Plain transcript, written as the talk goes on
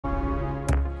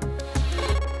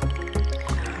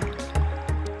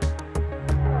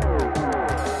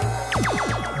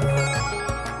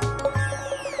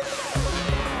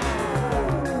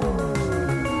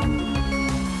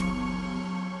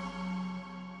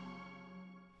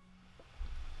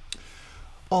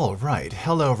All right.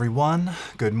 Hello, everyone.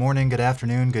 Good morning, good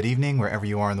afternoon, good evening, wherever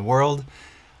you are in the world.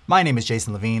 My name is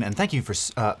Jason Levine, and thank you for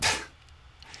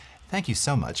thank you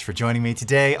so much for joining me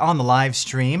today on the live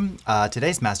stream.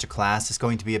 Today's masterclass is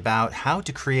going to be about how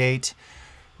to create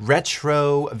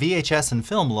retro VHS and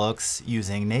film looks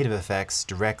using native effects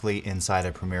directly inside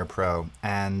of Premiere Pro.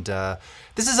 And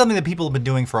this is something that people have been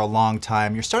doing for a long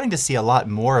time. You're starting to see a lot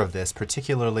more of this,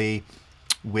 particularly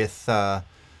with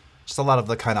just a lot of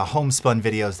the kind of homespun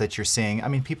videos that you're seeing. I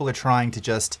mean, people are trying to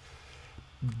just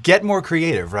get more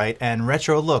creative, right? And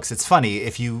retro looks, it's funny,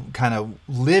 if you kind of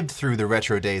lived through the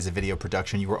retro days of video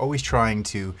production, you were always trying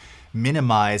to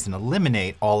minimize and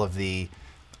eliminate all of the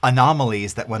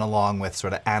anomalies that went along with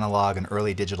sort of analog and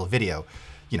early digital video.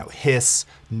 You know, hiss,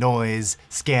 noise,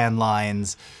 scan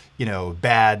lines, you know,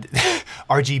 bad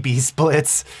RGB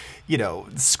splits, you know,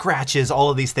 scratches, all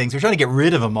of these things. We're trying to get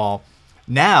rid of them all.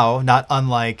 Now, not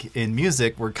unlike in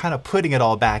music, we're kind of putting it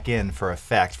all back in for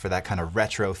effect, for that kind of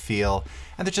retro feel.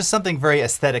 And there's just something very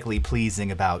aesthetically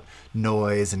pleasing about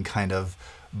noise and kind of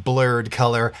blurred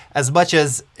color. As much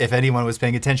as, if anyone was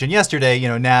paying attention yesterday, you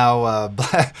know, now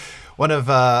one of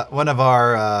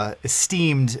our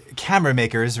esteemed camera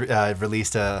makers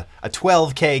released a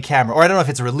 12K camera, or I don't know if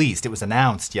it's released, it was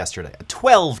announced yesterday. A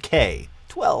 12K.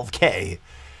 12K.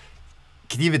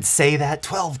 Can you even say that?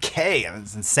 12K. I mean,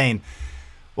 it's insane.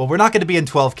 Well, we're not going to be in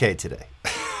 12K today.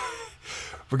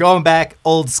 We're going back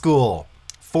old school.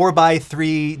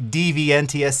 4x3 DV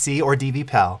NTSC or DV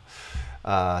PAL,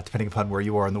 depending upon where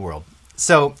you are in the world.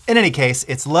 So, in any case,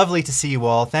 it's lovely to see you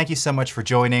all. Thank you so much for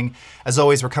joining. As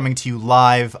always, we're coming to you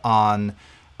live on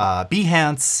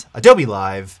Behance, Adobe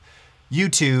Live,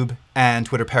 YouTube, and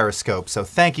Twitter Periscope. So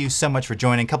thank you so much for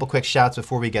joining. A couple quick shouts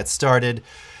before we get started.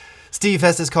 Steve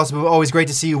Festus, Cosmo, always great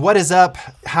to see you. What is up?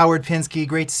 Howard Pinsky,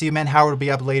 great to see you, man. Howard will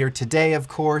be up later today, of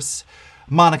course.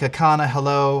 Monica Khanna,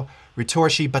 hello.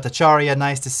 Ritorshi Bhattacharya,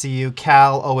 nice to see you.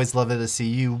 Cal, always lovely to see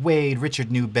you. Wade,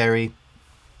 Richard Newberry.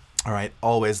 All right,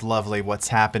 always lovely. What's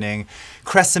happening?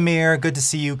 Kresimir, good to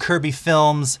see you. Kirby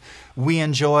Films, we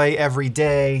enjoy every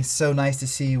day. So nice to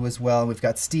see you as well. We've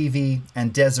got Stevie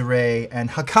and Desiree and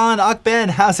Hakan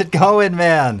Akben. How's it going,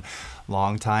 man?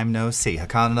 Long time no see.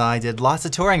 Hakan and I did lots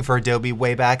of touring for Adobe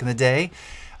way back in the day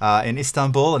in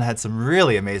Istanbul and had some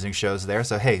really amazing shows there.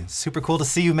 So hey, super cool to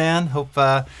see you, man. Hope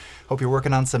you're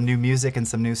working on some new music and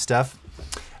some new stuff.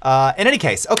 In any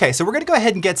case, okay, so we're going to go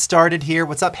ahead and get started here.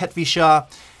 What's up, Hetvi Shah?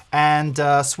 And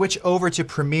switch over to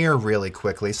Premiere really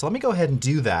quickly. So let me go ahead and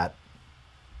do that.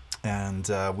 And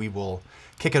we will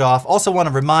kick it off. Also want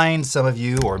to remind some of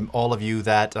you, or all of you,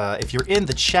 that if you're in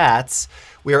the chats,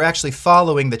 we are actually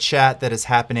following the chat that is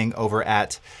happening over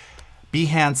at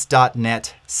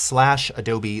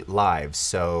behance.net/Adobe Live.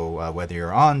 So whether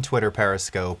you're on Twitter,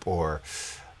 Periscope, or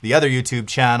the other YouTube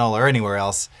channel, or anywhere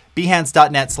else,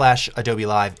 behance.net/Adobe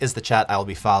Live is the chat I will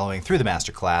be following through the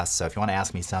masterclass. So if you want to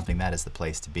ask me something, that is the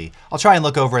place to be. I'll try and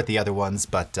look over at the other ones,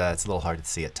 but it's a little hard to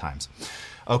see at times.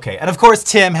 Okay, and of course,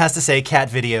 Tim has to say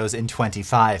cat videos in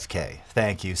 25K.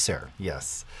 Thank you, sir.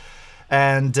 Yes.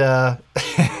 And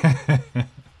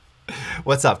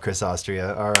what's up, Chris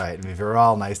Austria? All right, we're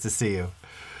all nice to see you.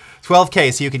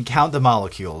 12K, so you can count the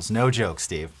molecules. No joke,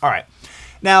 Steve. All right.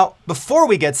 Now, before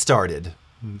we get started,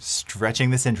 I'm stretching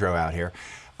this intro out here.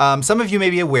 Some of you may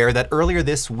be aware that earlier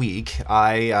this week,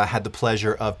 I had the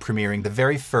pleasure of premiering the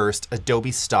very first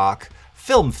Adobe Stock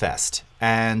Film Fest.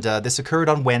 And this occurred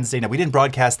on Wednesday. Now, we didn't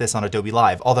broadcast this on Adobe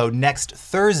Live, although next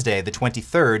Thursday, the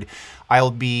 23rd, I'll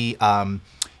be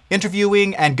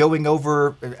interviewing and going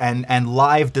over and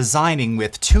live designing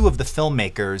with two of the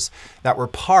filmmakers that were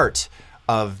part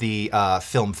of the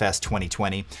Film Fest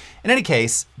 2020. In any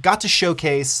case, got to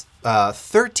showcase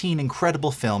 13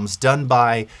 incredible films done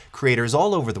by creators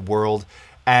all over the world.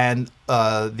 And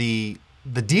the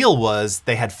deal was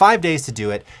they had 5 days to do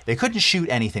it. They couldn't shoot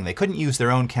anything. They couldn't use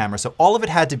their own camera. So all of it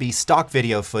had to be stock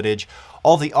video footage.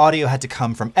 All the audio had to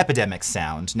come from Epidemic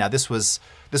Sound. Now this was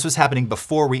happening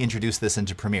before we introduced this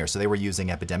into Premiere. So they were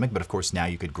using Epidemic, but of course now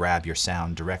you could grab your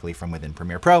sound directly from within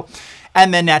Premiere Pro.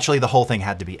 And then naturally the whole thing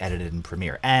had to be edited in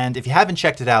Premiere. And if you haven't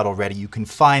checked it out already, you can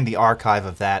find the archive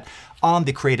of that on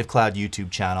the Creative Cloud YouTube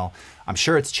channel. I'm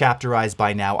sure it's chapterized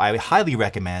by now. I highly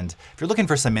recommend if you're looking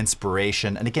for some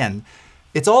inspiration. And again,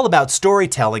 it's all about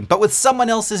storytelling, but with someone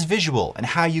else's visual and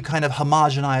how you kind of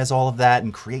homogenize all of that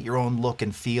and create your own look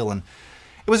and feel. And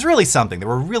it was really something. There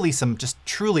were really some just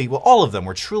truly, well, all of them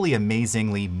were truly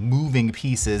amazingly moving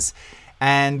pieces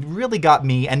and really got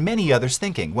me and many others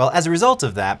thinking. Well, as a result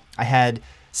of that, I had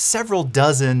several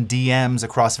dozen DMs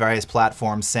across various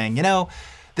platforms saying, you know,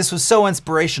 this was so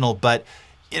inspirational, but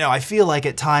you know, I feel like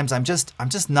at times I'm just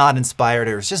not inspired,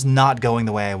 or it's just not going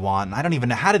the way I want. And I don't even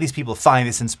know, how do these people find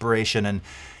this inspiration? And,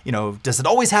 you know, does it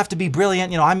always have to be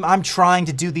brilliant? You know, I'm trying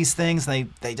to do these things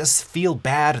and they just feel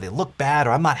bad, or they look bad,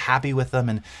 or I'm not happy with them.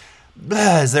 And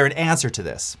is there an answer to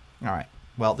this? All right.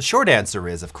 Well, the short answer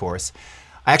is, of course,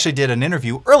 I actually did an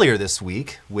interview earlier this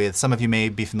week with, some of you may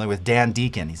be familiar with, Dan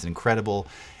Deacon. He's an incredible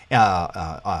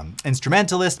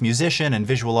instrumentalist, musician, and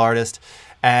visual artist.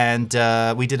 And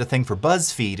we did a thing for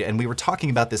BuzzFeed, and we were talking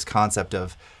about this concept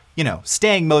of, you know,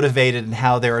 staying motivated, and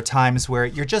how there are times where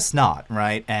you're just not,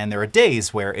 right? And there are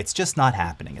days where it's just not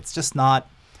happening. It's just not,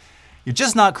 you're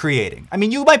just not creating. I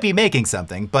mean, you might be making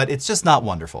something, but it's just not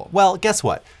wonderful. Well, guess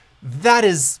what? That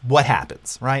is what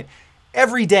happens, right?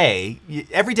 Every day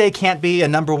can't be a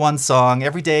 #1 song.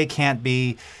 Every day can't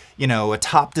be, you know, a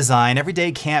top design. Every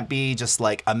day can't be just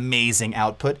like amazing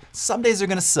output. Some days are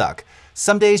gonna suck.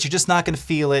 Some days you're just not gonna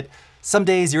feel it. Some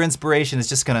days your inspiration is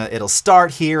just it'll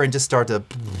start here and just start to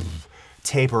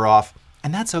taper off.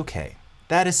 And that's okay.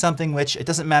 That is something which, it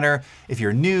doesn't matter if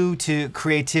you're new to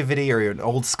creativity or you're an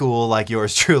old school like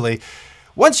yours truly.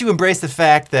 Once you embrace the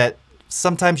fact that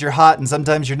sometimes you're hot and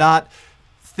sometimes you're not,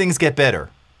 things get better.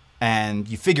 And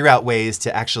you figure out ways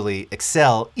to actually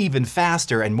excel even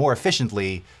faster and more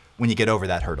efficiently when you get over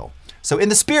that hurdle. So in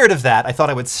the spirit of that, I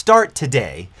thought I would start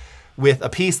today with a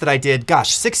piece that I did,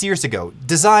 gosh, 6 years ago,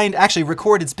 designed, actually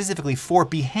recorded specifically for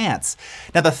Behance.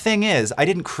 Now the thing is, I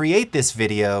didn't create this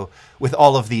video with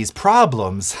all of these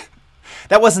problems.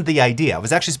 That wasn't the idea. I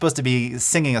was actually supposed to be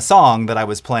singing a song that I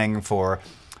was playing for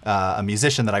a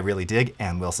musician that I really dig,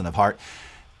 Ann Wilson of Heart.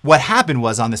 What happened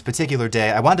was, on this particular day,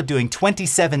 I wound up doing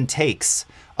 27 takes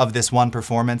of this one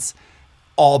performance,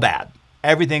 all bad.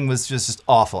 Everything was just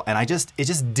awful, and it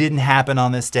just didn't happen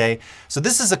on this day. So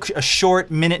this is a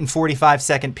short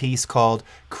 1:45 piece called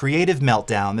Creative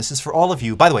Meltdown. This is for all of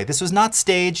you. By the way, this was not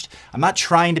staged. I'm not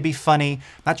trying to be funny,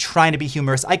 I'm not trying to be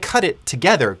humorous. I cut it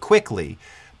together quickly,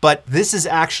 but this is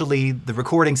actually the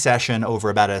recording session over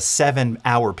about a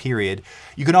 7-hour period.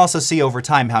 You can also see over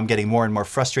time how I'm getting more and more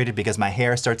frustrated because my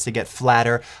hair starts to get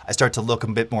flatter. I start to look a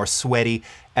bit more sweaty,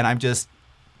 and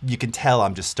you can tell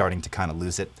I'm just starting to kind of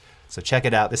lose it. So check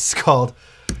it out. This is called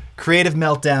Creative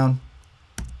Meltdown,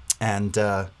 and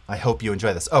I hope you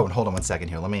enjoy this. Oh, and hold on one second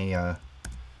here. Let me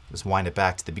just wind it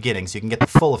back to the beginning so you can get the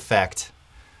full effect.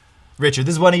 Richard,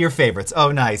 this is one of your favorites.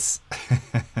 Oh, nice.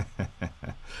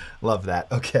 Love that.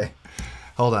 Okay,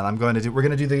 hold on. We're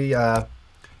gonna do the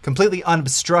completely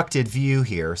unobstructed view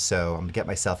here. So I'm gonna get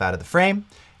myself out of the frame,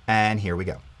 and here we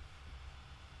go.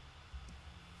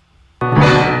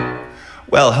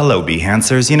 Well, hello,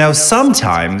 Behancers. You know,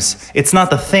 sometimes it's not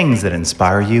the things that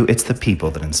inspire you, it's the people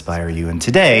that inspire you. And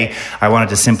today, I wanted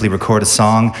to simply record a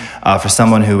song for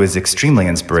someone who is extremely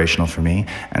inspirational for me,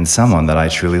 and someone that I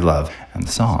truly love. And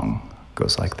the song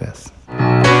goes like this.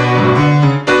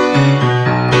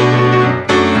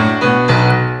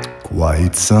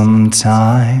 Quite some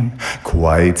time,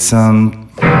 quite some...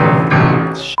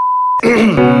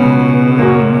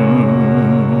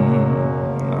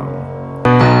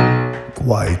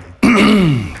 Quite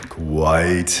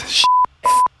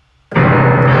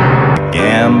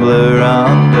gambler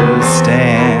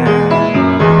understand.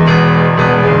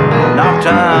 Knock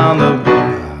down the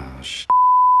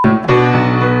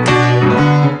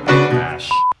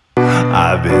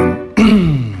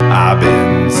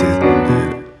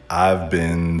I've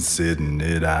been sitting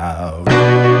it out.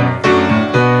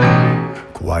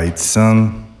 Quite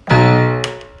some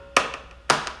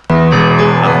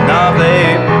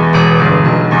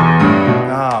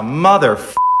mother.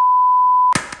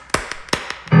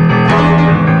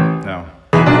 No.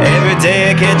 Every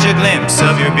day I catch a glimpse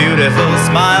of your beautiful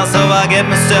smile, so I get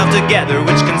myself together,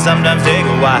 which can sometimes take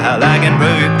a while. I can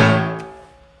breathe.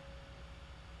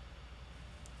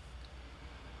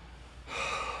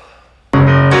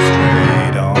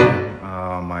 Straight on.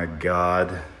 Oh my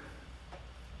God.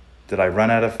 Did I run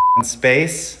out of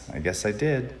space? I guess I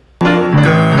did. Girl,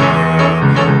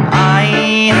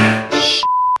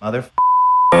 mother.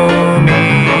 Me.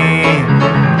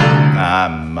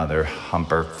 Mother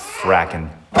humper frackin'.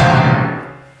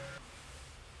 I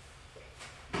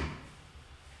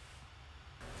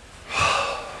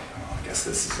guess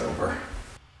this is over.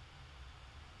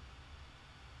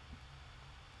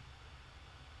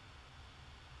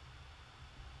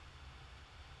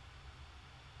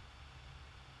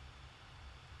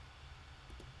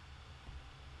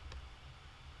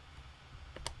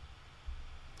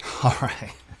 All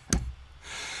right.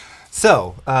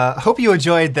 So, hope you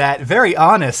enjoyed that very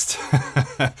honest,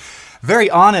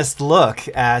 very honest look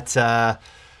at,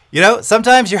 you know,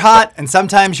 sometimes you're hot and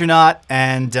sometimes you're not.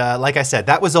 And like I said,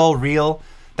 that was all real.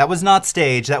 That was not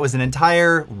staged. That was an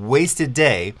entire wasted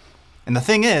day. And the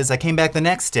thing is, I came back the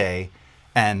next day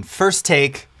and first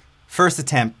take, first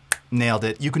attempt, nailed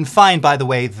it. You can find, by the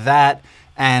way, that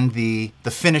and the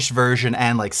finished version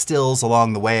and like stills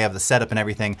along the way of the setup and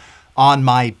everything on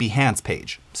my Behance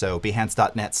page. So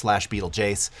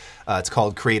behance.net/BeetleJace. It's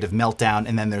called Creative Meltdown.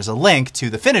 And then there's a link to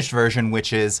the finished version,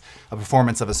 which is a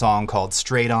performance of a song called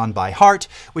Straight On by Heart,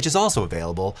 which is also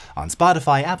available on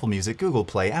Spotify, Apple Music, Google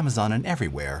Play, Amazon, and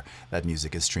everywhere that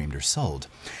music is streamed or sold.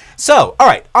 So, all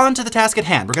right, on to the task at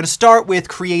hand. We're going to start with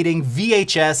creating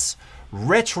VHS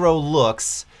retro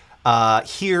looks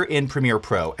here in Premiere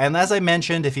Pro. And as I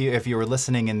mentioned, if you were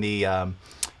listening in the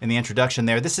introduction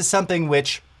there, this is something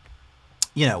which,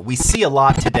 you know, we see a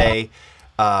lot today,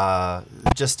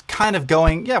 just kind of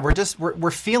going, yeah,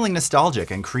 we're feeling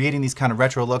nostalgic and creating these kind of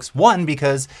retro looks. One,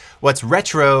 because what's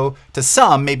retro to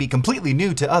some may be completely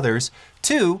new to others.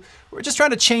 Two, we're just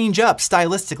trying to change up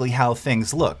stylistically how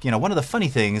things look. You know, one of the funny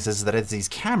things is that as these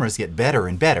cameras get better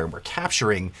and better, we're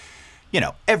capturing, you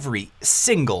know, every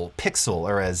single pixel,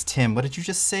 or as Tim, what did you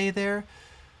just say there?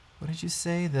 What did you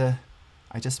say?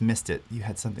 I just missed it. You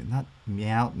had something, not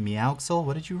meowxel,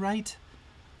 what did you write?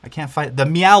 I can't find the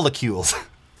meowlicules.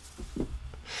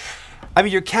 I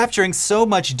mean, you're capturing so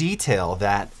much detail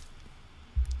that,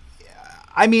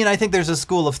 I mean, I think there's a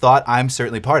school of thought, I'm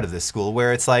certainly part of this school,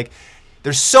 where it's like,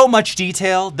 there's so much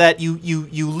detail that you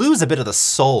lose a bit of the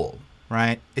soul,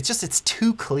 right? It's just, it's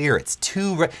too clear, it's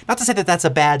too, not to say that that's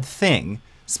a bad thing,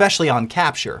 especially on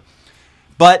capture,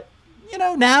 but, you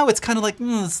know, now it's kind of like,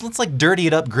 let's like dirty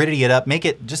it up, gritty it up, make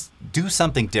it, just do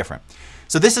something different.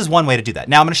 So this is one way to do that.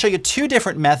 Now I'm going to show you two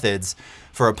different methods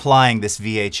for applying this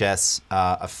VHS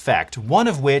effect. One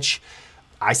of which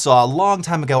I saw a long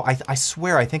time ago. I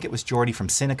swear, I think it was Jordy from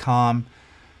Cinecom.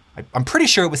 I'm pretty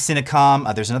sure it was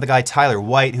Cinecom. There's another guy, Tyler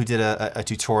White, who did a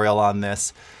tutorial on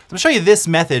this. I'm going to show you this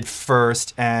method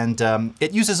first, and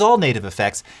it uses all native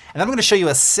effects. And I'm going to show you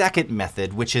a second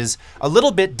method, which is a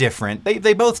little bit different.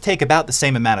 They both take about the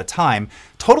same amount of time.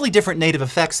 Totally different native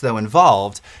effects, though,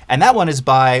 involved. And that one is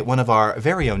by one of our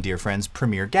very own dear friends,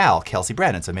 Premiere Gal, Kelsey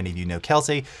Brandon. So many of you know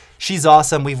Kelsey. She's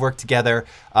awesome. We've worked together.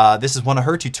 This is one of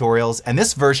her tutorials. And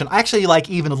this version I actually like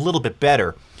even a little bit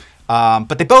better.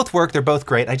 But they both work, they're both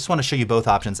great. I just want to show you both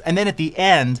options. And then at the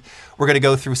end, we're going to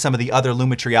go through some of the other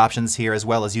Lumetri options here, as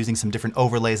well as using some different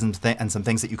overlays and some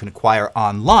things that you can acquire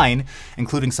online,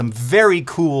 including some very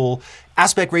cool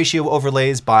aspect ratio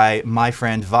overlays by my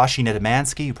friend Vashi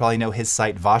Nedemansky. You probably know his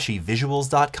site,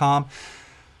 vashivisuals.com.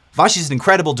 Vashi's an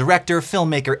incredible director,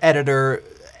 filmmaker, editor,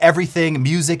 everything,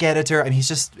 music editor. I mean, he's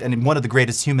just one of the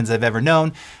greatest humans I've ever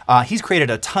known. He's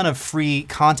created a ton of free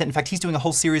content. In fact, he's doing a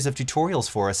whole series of tutorials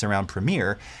for us around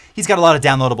Premiere. He's got a lot of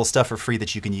downloadable stuff for free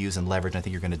that you can use and leverage. And I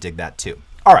think you're going to dig that too.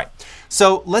 All right,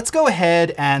 so let's go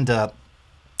ahead and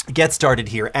get started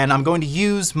here. And I'm going to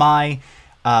use my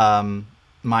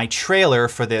my trailer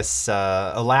for this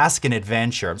Alaskan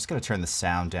adventure. I'm just going to turn the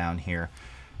sound down here.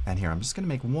 And here, I'm just going to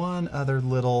make one other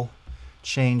little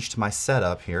change to my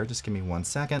setup here. Just give me 1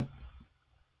 second.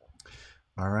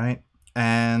 All right,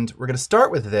 and we're going to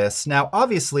start with this. Now,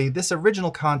 obviously, this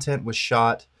original content was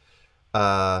shot,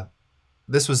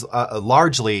 this was a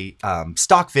largely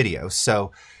stock video.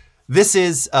 So this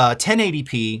is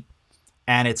 1080p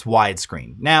and it's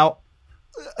widescreen. Now,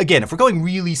 again, if we're going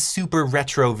really super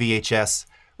retro VHS,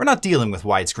 we're not dealing with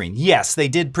widescreen. Yes, they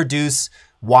did produce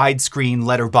widescreen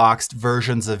letterboxed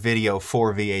versions of video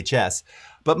for VHS,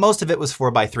 but most of it was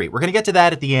 4:3. We're going to get to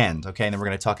that at the end, okay? And then we're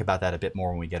going to talk about that a bit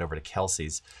more when we get over to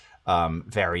Kelsey's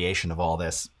variation of all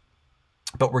this.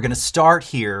 But we're going to start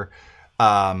here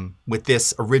with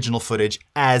this original footage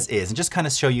as is, and just kind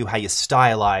of show you how you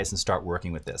stylize and start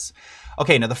working with this.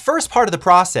 Okay, now the first part of the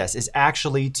process is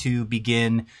actually to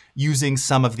begin using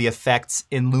some of the effects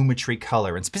in Lumetri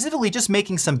Color, and specifically just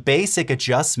making some basic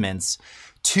adjustments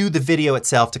to the video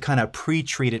itself to kind of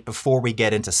pre-treat it before we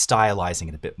get into stylizing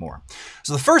it a bit more.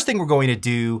 So the first thing we're going to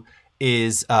do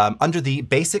is under the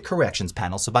basic corrections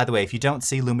panel. So by the way, if you don't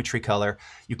see Lumetri Color,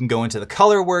 you can go into the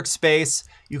color workspace.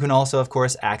 You can also, of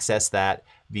course, access that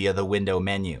via the window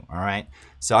menu, all right?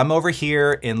 So I'm over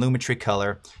here in Lumetri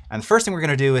Color, and the first thing we're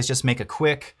gonna do is just make a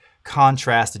quick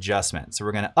contrast adjustment. So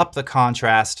we're gonna up the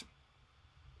contrast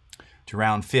to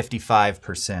around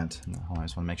 55%. Hold on, I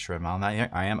just wanna make sure I'm on that here.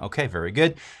 I am, okay, very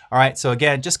good. All right, so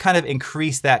again, just kind of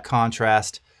increase that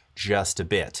contrast just a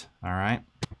bit, all right?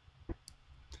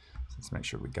 Let's make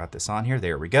sure we got this on here.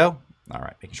 There we go. All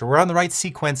right, making sure we're on the right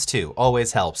sequence too,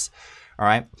 always helps, all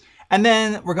right? And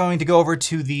then we're going to go over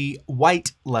to the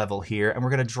white level here, and we're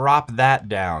gonna drop that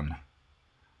down.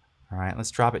 All right,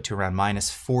 let's drop it to around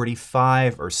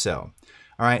 -45 or so.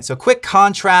 All All right, so quick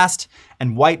contrast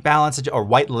and white balance or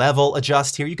white level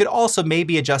adjust here. You could also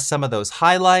maybe adjust some of those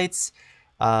highlights.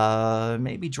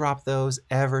 Maybe drop those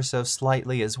ever so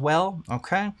slightly as well.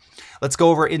 Okay, let's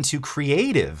go over into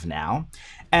creative now.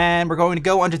 And we're going to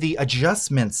go under the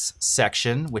adjustments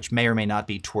section, which may or may not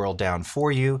be twirled down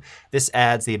for you. This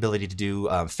adds the ability to do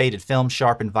faded film,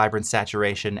 sharpen, vibrant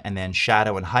saturation, and then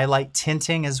shadow and highlight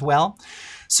tinting as well.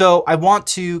 So I want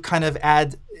to kind of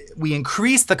add, we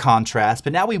increase the contrast,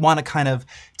 but now we want to kind of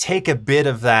take a bit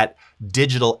of that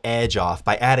digital edge off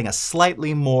by adding a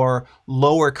slightly more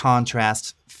lower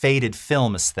contrast faded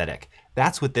film aesthetic.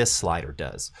 That's what this slider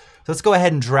does. So let's go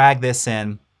ahead and drag this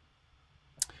in.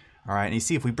 All right, and you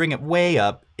see if we bring it way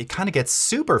up, it kind of gets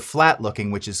super flat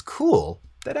looking, which is cool.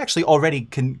 That actually already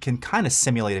can kind of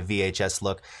simulate a VHS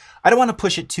look. I don't want to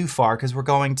push it too far because we're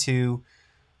going to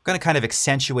kind of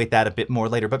accentuate that a bit more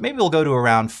later, but maybe we'll go to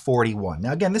around 41.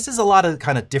 Now again, this is a lot of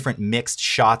kind of different mixed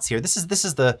shots here. This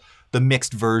is the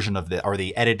mixed version of or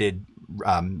the edited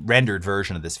rendered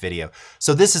version of this video.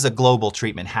 So this is a global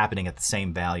treatment happening at the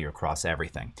same value across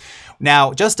everything.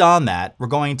 Now, just on that, we're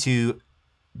going to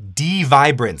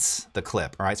de-vibrance the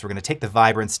clip. All right, so we're going to take the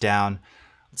vibrance down.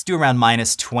 Let's do around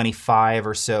 -25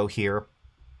 or so here.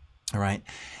 All right,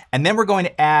 and then we're going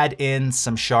to add in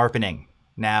some sharpening.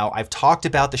 Now, I've talked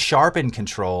about the sharpen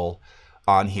control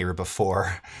on here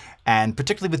before, and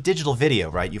particularly with digital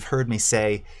video, right? You've heard me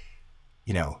say,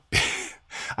 you know, I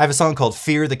have a song called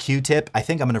Fear the Q-Tip. I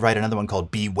think I'm going to write another one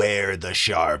called Beware the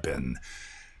Sharpen.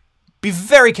 Be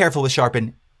very careful with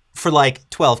sharpen for like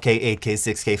 12K, 8K,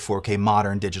 6K, 4K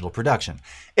modern digital production.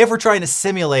 If we're trying to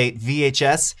simulate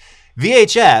VHS,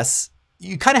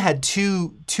 you kind of had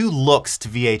two looks to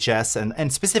VHS,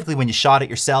 and specifically when you shot it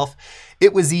yourself,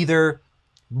 it was either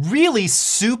really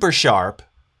super sharp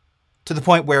to the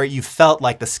point where you felt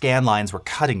like the scan lines were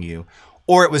cutting you,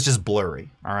 or it was just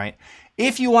blurry, all right?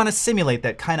 If you want to simulate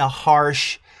that kind of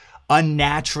harsh,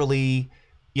 unnaturally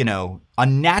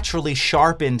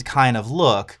sharpened kind of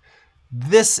look,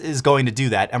 this is going to do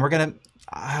that. And we're going to,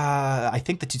 I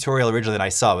think the tutorial originally that I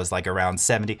saw was like around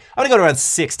 70. I'm going to go to around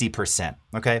 60%,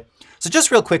 okay? So just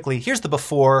real quickly, here's the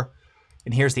before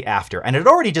and here's the after. And it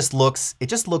already just looks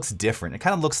different. It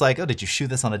kind of looks like, oh, did you shoot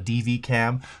this on a DV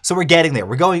cam? So we're getting there.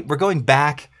 We're going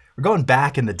back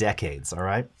in the decades, all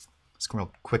right? Let's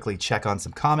real quickly check on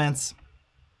some comments.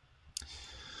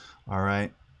 All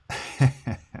right.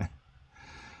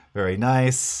 Very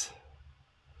nice.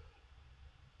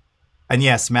 And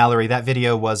yes, Mallory, that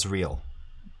video was real.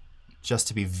 Just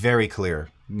to be very clear,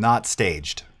 not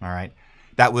staged, all right?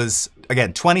 That was,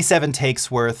 again, 27 takes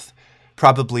worth,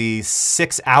 probably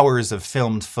 6 hours of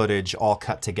filmed footage all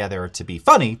cut together to be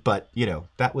funny, but, you know,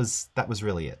 that was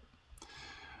really it.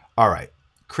 All right,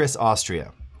 Chris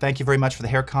Austria. Thank you very much for the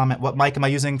hair comment. What mic am I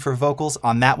using for vocals?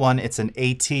 On that one, it's an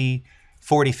AT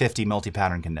 4050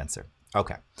 multi-pattern condenser.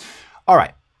 Okay, all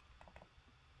right.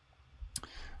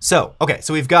 So, okay,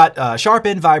 so we've got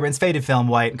sharpen, vibrance, faded film,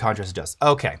 white, and contrast adjust.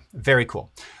 Okay, very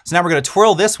cool. So now we're going to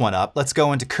twirl this one up. Let's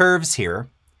go into curves here,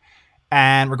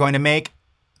 and we're going to make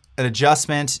an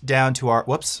adjustment down to our,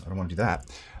 whoops, I don't want to do that.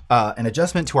 An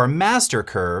adjustment to our master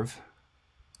curve.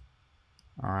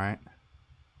 All right,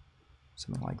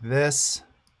 something like this.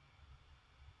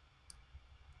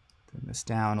 Bring this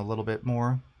down a little bit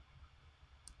more.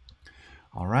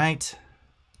 All right,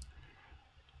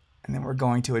 and then we're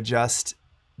going to adjust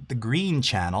the green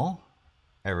channel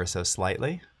ever so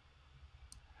slightly.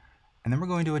 And then we're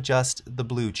going to adjust the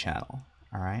blue channel,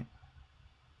 all right?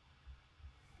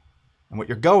 And what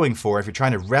you're going for, if you're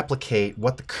trying to replicate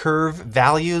what the curve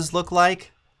values look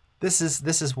like, this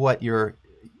is what your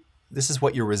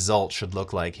result should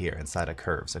look like here inside of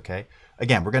curves, okay?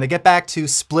 Again, we're gonna get back to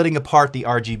splitting apart the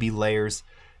RGB layers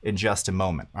in just a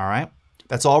moment, all right?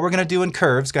 That's all we're gonna do in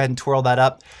curves. Go ahead and twirl that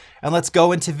up. And let's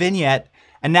go into vignette.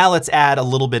 And now let's add a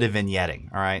little bit of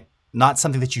vignetting, all right? Not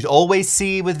something that you'd always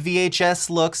see with VHS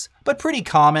looks, but pretty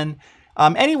common.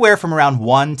 Anywhere from around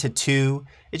 1 to 2.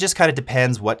 It just kind of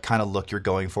depends what kind of look you're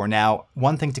going for. Now,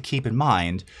 one thing to keep in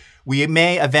mind, we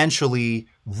may eventually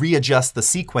readjust the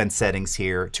sequence settings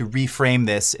here to reframe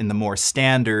this in the more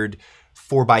standard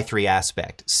 4:3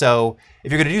 aspect. So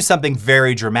if you're gonna do something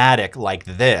very dramatic like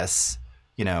this,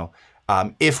 you know,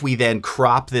 if we then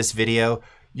crop this video,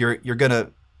 you're gonna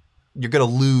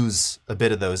lose a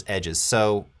bit of those edges.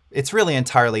 So it's really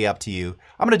entirely up to you.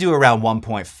 I'm gonna do around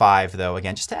 1.5 though,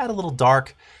 again, just to add a little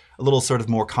dark, a little sort of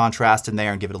more contrast in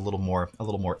there and give it a little more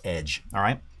edge, all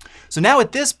right? So now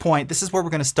at this point, this is where we're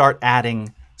gonna start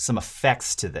adding some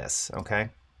effects to this, okay?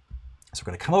 So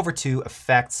we're gonna come over to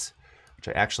effects, which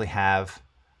I actually have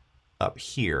up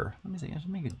here. Let me see, let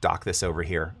me dock this over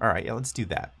here. All right, yeah, let's do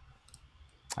that.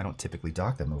 I don't typically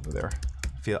dock them over there.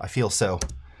 I feel so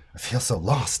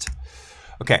lost.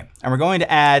 Okay, and we're going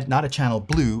to add not a channel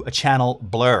blue, a channel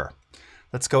blur.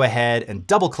 Let's go ahead and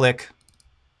double click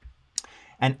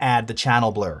and add the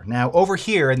channel blur. Now over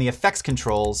here in the effects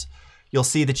controls, you'll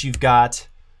see that you've got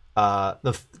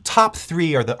the top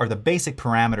three are the basic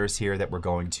parameters here that we're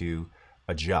going to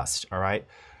adjust, all right?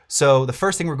 So the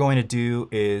first thing we're going to do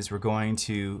is we're going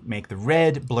to make the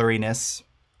red blurriness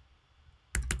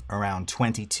around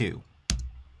 22,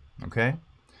 okay?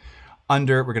 We're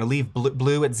going to leave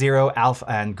blue at 0, alpha,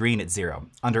 and green at 0.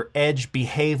 Under edge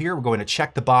behavior, we're going to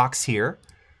check the box here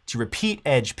to repeat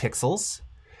edge pixels.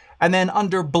 And then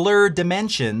under blur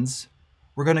dimensions,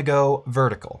 we're going to go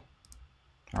vertical,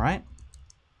 all right?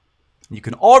 You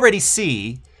can already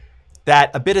see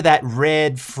that a bit of that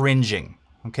red fringing,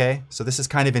 okay? So this is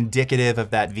kind of indicative of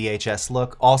that VHS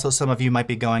look. Also, some of you might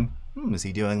be going, is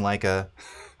he doing like a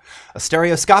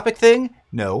stereoscopic thing?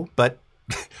 No, but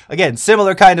again,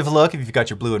 similar kind of look if you've got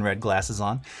your blue and red glasses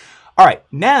on. All right,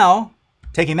 now,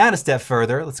 taking that a step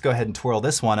further, let's go ahead and twirl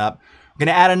this one up. We're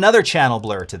gonna add another channel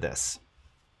blur to this.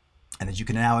 And as you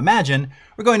can now imagine,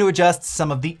 we're going to adjust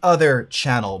some of the other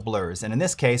channel blurs. And in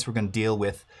this case, we're gonna deal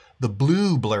with the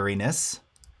blue blurriness.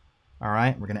 All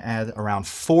right, we're gonna add around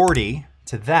 40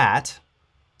 to that.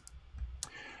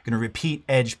 Gonna repeat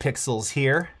edge pixels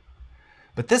here.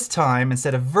 But this time,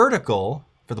 instead of vertical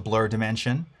for the blur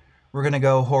dimension, we're gonna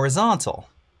go horizontal,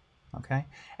 okay?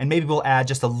 And maybe we'll add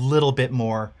just a little bit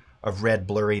more of red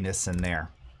blurriness in there.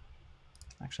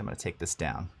 Actually, I'm gonna take this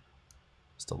down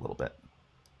just a little bit.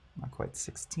 Not quite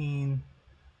 16.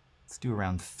 Let's do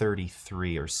around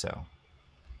 33 or so.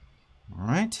 All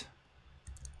right.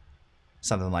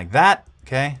 Something like that,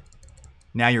 okay?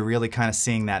 Now you're really kind of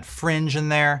seeing that fringe in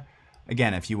there.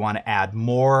 Again, if you want to add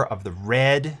more of the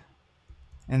red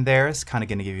in there, it's kind of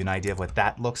going to give you an idea of what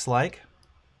that looks like.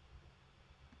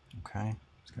 Okay,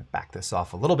 just going to back this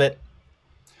off a little bit.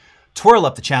 Twirl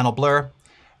up the channel blur.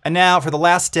 And now for the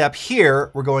last step here,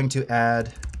 we're going to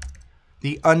add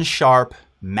the unsharp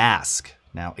mask.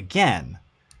 Now again,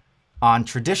 on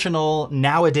traditional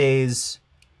nowadays,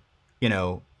 you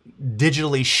know,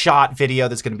 digitally shot video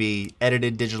that's going to be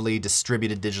edited digitally,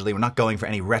 distributed digitally, we're not going for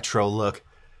any retro look,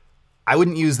 I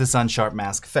wouldn't use this unsharp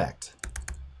mask effect.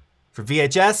 For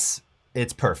VHS,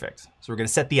 it's perfect. So we're going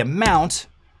to set the amount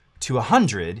to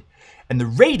 100, and the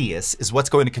radius is what's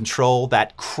going to control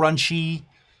that crunchy.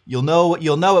 You'll know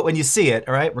it when you see it,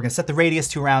 all right? We're going to set the radius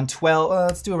to around 12.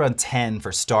 Let's do around 10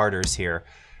 for starters here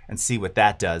and see what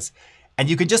that does. And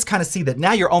you can just kind of see that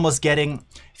now you're almost getting,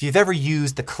 if you've ever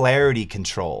used the clarity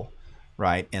control,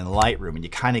 right, in Lightroom, and you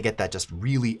kind of get that just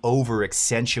really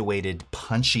over-accentuated,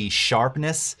 punchy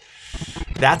sharpness,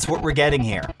 that's what we're getting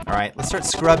here, all right? Let's start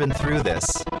scrubbing through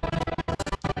this.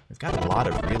 We've got a lot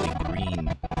of really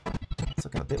green. It's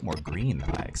looking a bit more green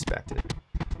than I expected.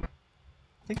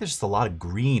 I think there's just a lot of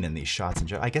green in these shots.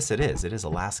 I guess it is. It is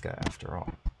Alaska after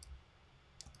all.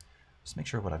 Just make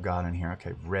sure what I've got in here.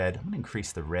 Okay, red. I'm going to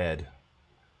increase the red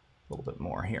a little bit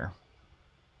more here.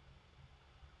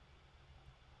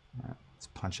 All right, let's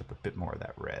punch up a bit more of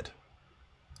that red.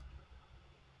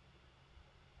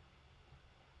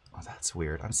 Oh, that's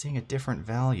weird. I'm seeing a different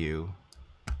value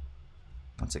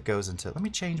once it goes into... Let me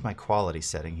change my quality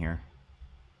setting here.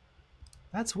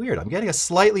 That's weird. I'm getting a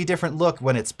slightly different look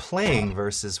when it's playing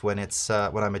versus when it's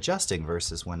when I'm adjusting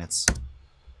versus when it's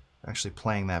actually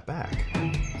playing that back.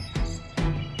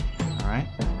 All right.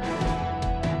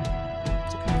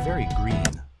 It's looking very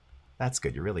green. That's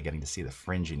good. You're really getting to see the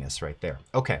fringiness right there.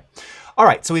 Okay. All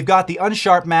right. So we've got the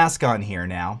unsharp mask on here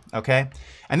now. Okay.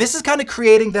 And this is kind of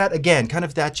creating that, again, kind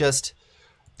of that just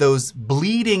those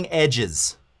bleeding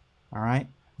edges. All right.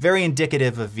 Very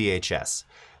indicative of VHS.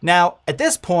 Now, at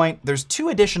this point, there's two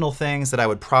additional things that I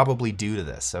would probably do to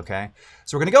this, okay?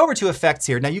 So we're gonna go over to effects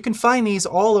here. Now you can find these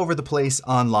all over the place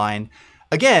online.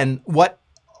 Again, what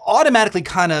automatically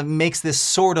kind of makes this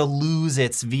sort of lose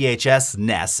its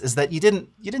VHS-ness is that you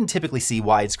didn't typically see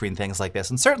widescreen things like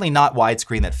this, and certainly not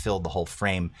widescreen that filled the whole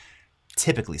frame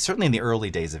typically, certainly in the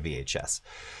early days of VHS.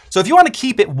 So if you wanna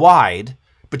keep it wide,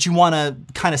 but you wanna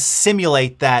kind of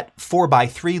simulate that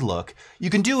 4:3 look, you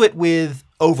can do it with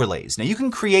overlays. Now you can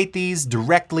create these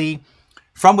directly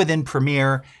from within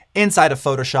Premiere inside of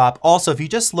Photoshop. Also, if you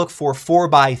just look for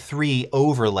 4:3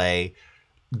 overlay,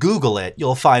 Google it,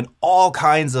 you'll find all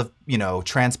kinds of, you know,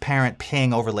 transparent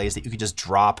ping overlays that you can just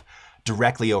drop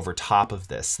directly over top of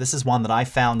this. This is one that I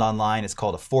found online. It's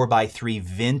called a 4:3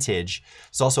 Vintage.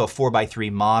 It's also a 4:3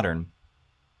 Modern.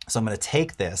 So I'm going to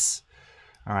take this,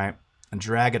 all right, and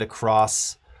drag it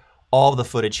across all the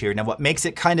footage here. Now, what makes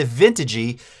it kind of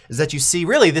vintagey is that you see,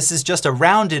 really, this is just a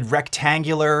rounded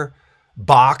rectangular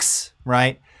box,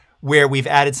 right? Where we've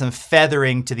added some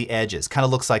feathering to the edges. Kind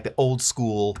of looks like the old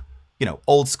school, you know,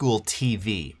 old school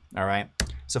TV, all right?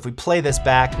 So if we play this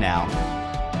back now,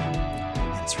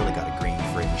 it's really got a green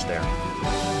fringe there.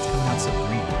 It's coming out so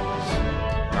green,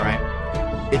 all right?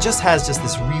 It just has just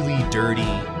this really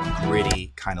dirty,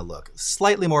 gritty kind of look.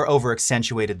 Slightly more over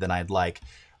accentuated than I'd like.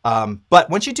 But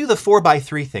once you do the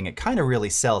 4x3 thing, it kind of really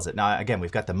sells it. Now, again,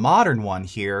 we've got the modern one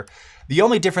here. The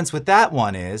only difference with that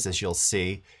one is, as you'll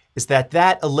see, is that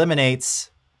that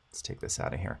eliminates, let's take this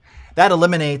out of here. That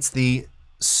eliminates the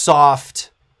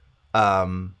soft,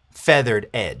 feathered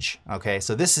edge, okay?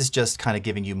 So this is just kind of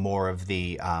giving you more of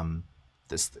the,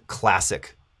 this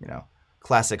classic, you know,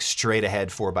 classic straight ahead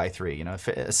 4x3, you know,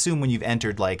 assume when you've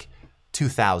entered like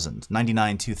 2000,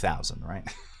 99, 2000, right?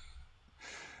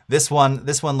 This one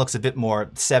looks a bit more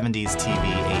 70s TV,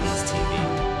 80s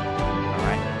TV. All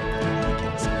right.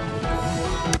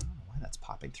 I don't know why that's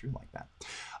popping through like that.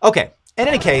 Okay. In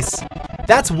any case,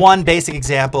 that's one basic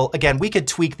example. Again, we could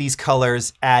tweak these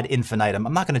colors ad infinitum.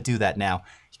 I'm not going to do that now.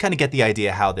 You kind of get the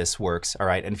idea how this works. All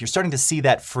right. And if you're starting to see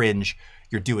that fringe,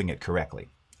 you're doing it correctly.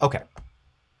 Okay.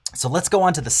 So let's go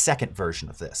on to the second version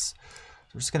of this.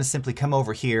 We're just going to simply come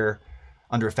over here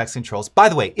under effects controls. By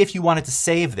the way, if you wanted to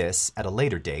save this at a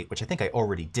later date, which I think I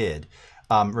already did,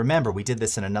 remember we did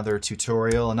this in another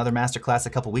tutorial, another masterclass a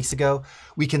couple weeks ago.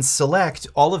 We can select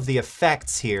all of the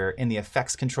effects here in the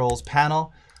effects controls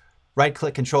panel, right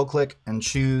click, control click, and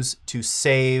choose to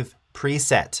save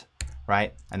preset,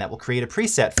 right? And that will create a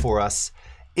preset for us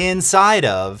inside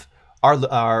of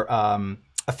our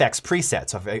effects preset.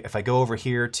 So if I go over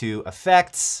here to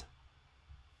effects,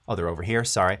 oh, they're over here,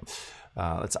 sorry.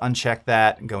 Let's uncheck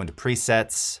that and go into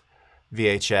presets,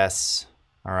 VHS,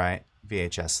 all right,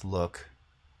 VHS look.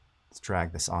 Let's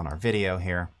drag this on our video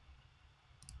here.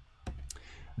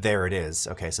 There it is.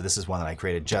 Okay, so this is one that I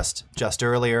created just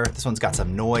earlier. This one's got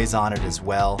some noise on it as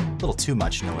well. A little too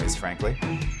much noise, frankly.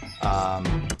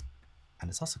 And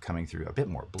it's also coming through a bit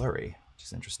more blurry, which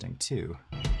is interesting too.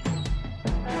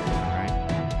 All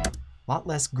right, a lot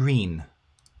less green.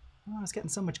 Oh, I was getting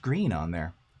so much green on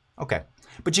there. Okay,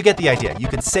 but you get the idea. You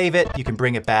can save it, you can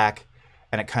bring it back,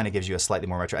 and it kind of gives you a slightly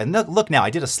more retro. And look now,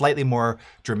 I did a slightly more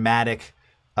dramatic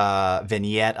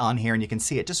vignette on here, and you can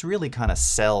see it just really kind of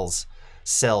sells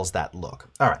that look.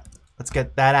 All right, let's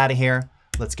get that out of here.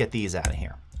 Let's get these out of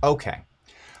here. Okay,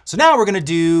 so now we're gonna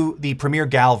do the Premiere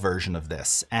Gal version of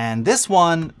this. And this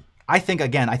one, I think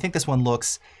this one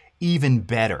looks even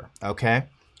better, okay?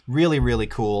 Really, really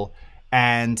cool.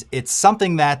 And it's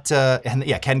something that, and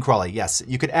yeah, Ken Crawley, yes.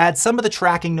 You could add some of the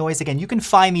tracking noise. Again, you can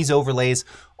find these overlays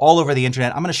all over the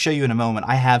internet. I'm gonna show you in a moment.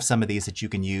 I have some of these that you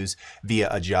can use via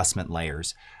adjustment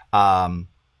layers.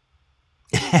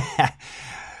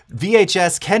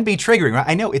 VHS can be triggering, right?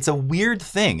 I know, it's a weird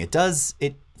thing.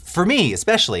 For me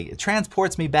especially, it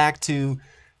transports me back to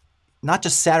not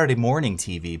just Saturday morning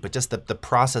TV, but just the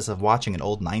process of watching an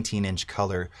old 19-inch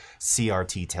color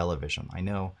CRT television. I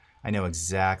know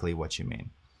exactly what you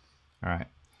mean. All right.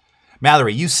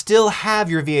 Mallory, you still have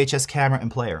your VHS camera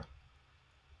and player.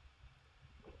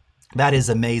 That is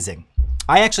amazing.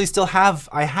 I actually still have,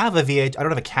 I have a VHS, I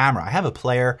don't have a camera. I have a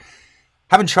player.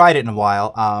 Haven't tried it in a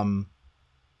while.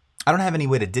 I don't have any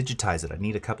way to digitize it. I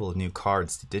need a couple of new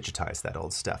cards to digitize that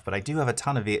old stuff. But I do have a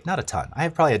ton of, not a ton. I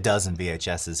have probably a dozen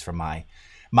VHSs from my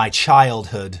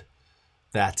childhood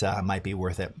that might be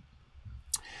worth it.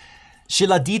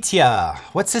 Shiladitya,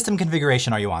 what system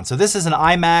configuration are you on? So this is an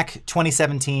iMac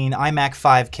 2017, iMac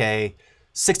 5K,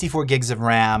 64 gigs of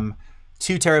RAM,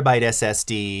 2 terabyte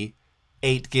SSD,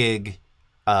 8 gig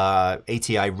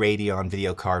ATI Radeon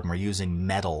video card, and we're using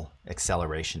metal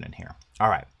acceleration in here. All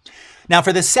right. Now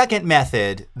for the second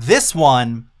method, this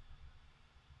one,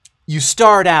 you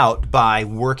start out by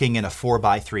working in a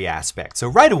 4x3 aspect. So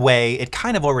right away, it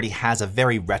kind of already has a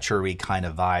very retro-y kind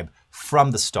of vibe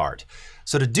from the start.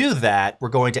 So to do that, we're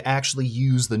going to actually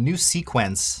use the new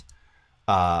sequence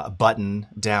button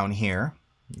down here.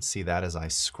 You can see that as I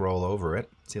scroll over it.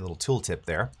 See a little tooltip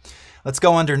there. Let's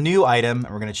go under New Item,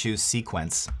 and we're going to choose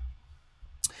Sequence.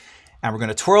 And we're going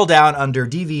to twirl down under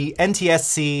DV,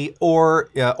 NTSC, or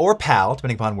PAL,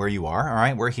 depending upon where you are. All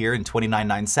right, we're here in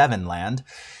 2997 land.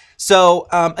 So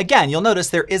again, you'll notice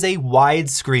there is a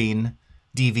widescreen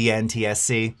DV,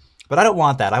 NTSC, but I don't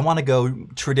want that. I want to go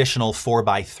traditional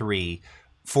 4x3,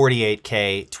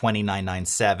 48K,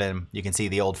 2997. You can see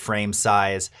the old frame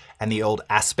size and the old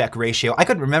aspect ratio. I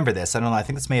couldn't remember this. I don't know. I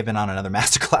think this may have been on another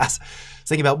masterclass. I was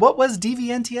thinking about what was DV,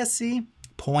 NTSC?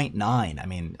 0.9. I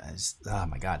mean, oh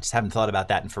my God, just haven't thought about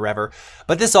that in forever.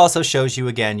 But this also shows you,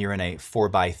 again, you're in a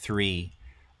 4:3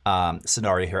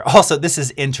 scenario here. Also, this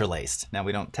is interlaced. Now,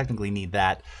 we don't technically need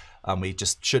that. We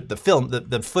just should,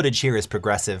 the footage here is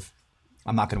progressive.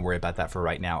 I'm not going to worry about that for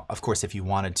right now. Of course, if you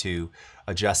wanted to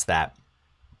adjust that,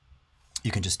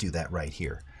 you can just do that right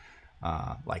here,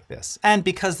 like this. And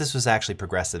because this was actually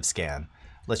progressive scan,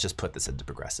 let's just put this into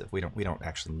progressive. We don't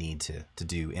actually need to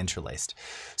do interlaced.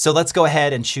 So let's go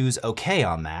ahead and choose OK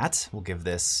on that. We'll give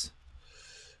this,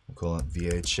 we'll call it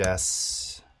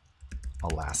VHS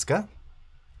Alaska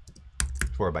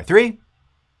 4:3.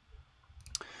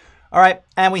 All right,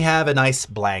 and we have a nice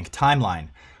blank timeline.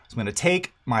 So I'm going to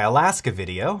take my Alaska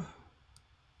video,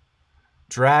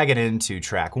 drag it into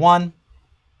track 1.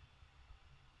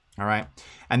 All right,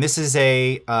 and this is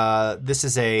a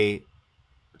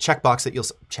checkbox that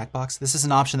This is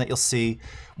an option that you'll see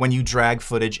when you drag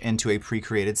footage into a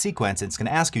pre-created sequence. It's going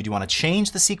to ask you, do you want to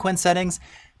change the sequence settings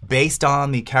based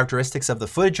on the characteristics of the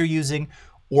footage you're using,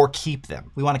 or keep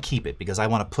them? We want to keep it because I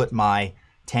want to put my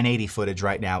 1080 footage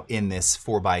right now in this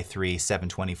 4:3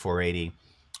 720/480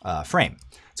 frame.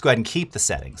 Let's go ahead and keep the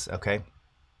settings, okay?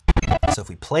 So if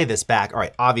we play this back, all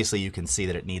right, obviously you can see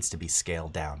that it needs to be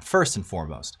scaled down first and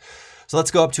foremost. So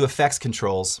let's go up to Effects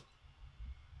Controls.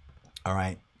 All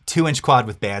right, 2-inch quad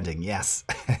with banding, yes.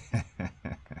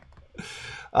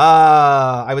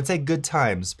 I would say good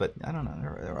times, but I don't know,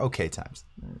 they're okay times,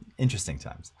 interesting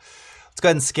times. Let's go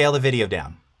ahead and scale the video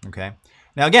down, okay?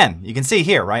 Now again, you can see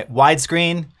here, right,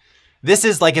 widescreen. This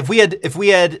is like if we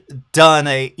had done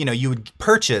a, you would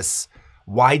purchase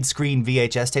widescreen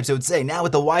VHS tapes. It would say now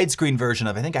with the widescreen version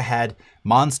of, I think I had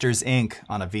Monsters Inc.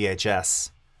 on a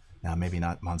VHS. No, maybe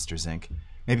not Monsters Inc.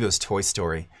 Maybe it was Toy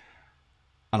Story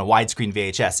on a widescreen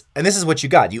VHS. And this is what you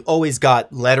got. You always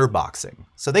got letterboxing.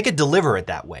 So they could deliver it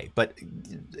that way. But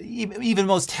even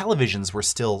most televisions were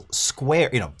still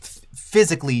square,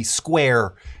 physically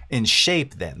square in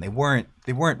shape then. They weren't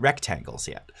rectangles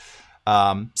yet.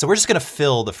 So we're just going to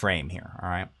fill the frame here, all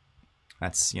right?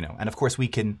 That's, and of course we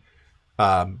can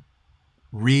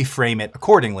reframe it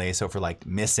accordingly. So if we're like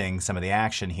missing some of the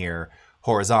action here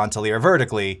horizontally or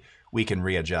vertically, we can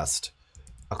readjust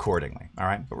accordingly, all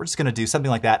right? But we're just going to do something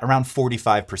like that. Around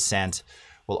 45%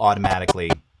 will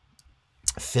automatically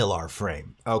fill our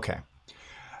frame. Okay,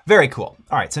 very cool.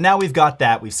 All right, so now we've got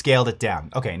that. We've scaled it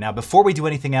down. Okay, now before we do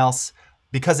anything else,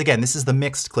 because again, this is the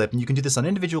mixed clip, and you can do this on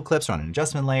individual clips or on an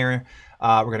adjustment layer,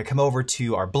 we're going to come over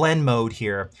to our blend mode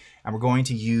here, and we're going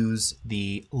to use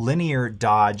the linear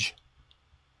dodge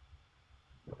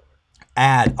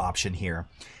add option here.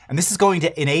 And this is going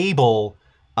to enable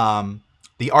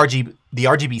the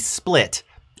RGB split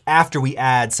after we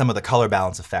add some of the color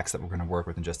balance effects that we're going to work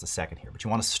with in just a second here. But you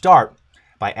want to start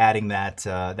by adding that,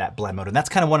 that blend mode. And that's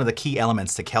kind of one of the key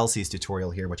elements to Kelsey's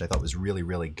tutorial here, which I thought was really,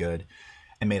 really good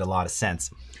and made a lot of sense.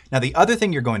 Now, the other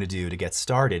thing you're going to do to get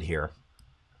started here,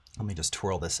 let me just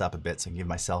twirl this up a bit so I can give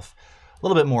myself a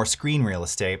little bit more screen real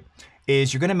estate,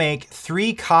 is you're going to make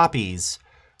 3 copies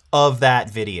of that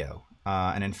video.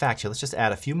 And in fact, here, let's just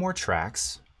add a few more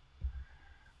tracks.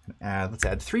 Let's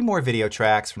add 3 more video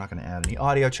tracks. We're not going to add any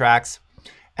audio tracks.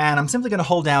 And I'm simply going to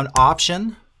hold down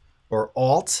Option or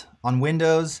Alt on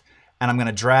Windows, and I'm going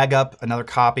to drag up another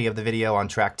copy of the video on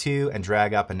track 2 and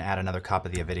drag up and add another copy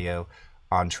of the video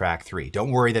on track 3.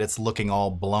 Don't worry that it's looking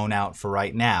all blown out for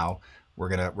right now. We're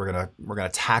gonna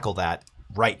tackle that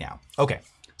right now. Okay,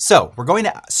 so we're going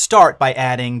to start by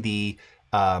adding the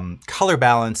color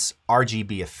balance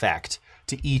RGB effect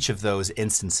to each of those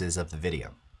instances of the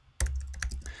video.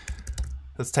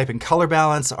 Let's type in color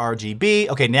balance RGB.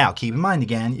 Okay, now keep in mind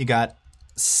again, you got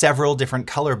several different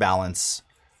color balance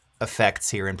effects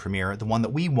here in Premiere. The one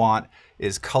that we want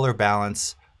is color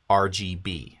balance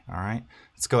RGB. All right,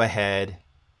 let's go ahead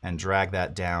and drag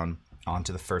that down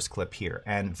onto the first clip here.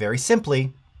 And very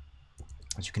simply,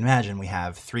 as you can imagine, we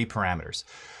have 3 parameters.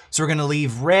 So we're going to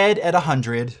leave red at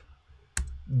 100,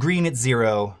 green at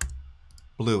 0,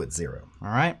 blue at 0. All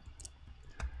right,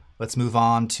 let's move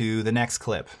on to the next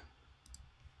clip.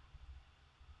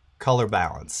 Color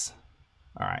balance.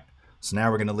 All right, so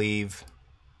now we're going to leave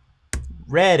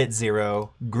red at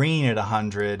 0, green at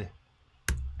 100,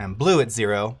 and blue at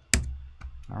 0.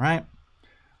 All right,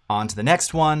 on to the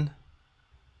next one.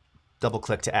 Double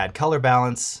click to add color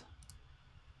balance.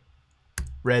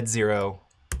 Red 0,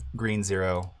 green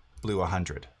 0, blue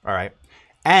 100. All right,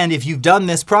 and if you've done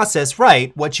this process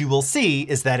right, what you will see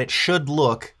is that it should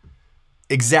look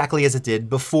exactly as it did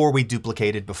before we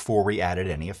duplicated, before we added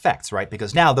any effects, right?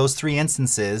 Because now those 3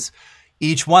 instances,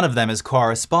 each one of them is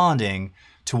corresponding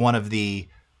to one of the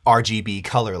RGB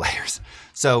color layers.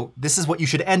 So this is what you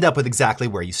should end up with exactly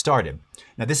where you started.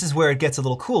 Now this is where it gets a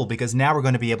little cool because now we're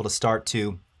going to be able to start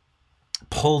to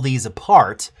pull these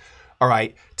apart, all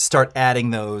right, to start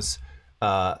adding those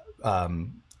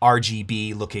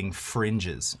RGB looking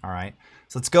fringes, all right?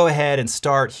 So let's go ahead and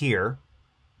start here.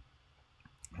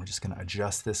 We're just going to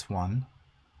adjust this one.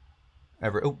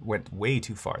 Oh, went way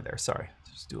too far there, sorry.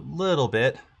 Just do a little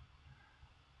bit,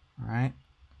 all right?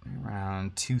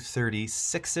 Around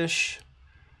 236-ish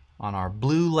on our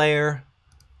blue layer.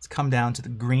 Let's come down to the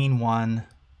green one.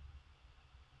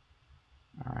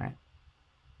 All right.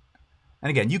 And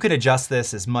again, you can adjust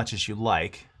this as much as you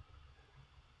like.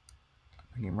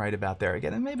 Right about there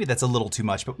again, and maybe that's a little too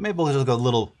much, but maybe we'll just go a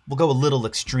little. We'll go a little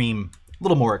extreme, a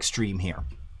little more extreme here.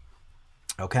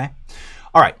 Okay.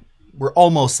 All right, we're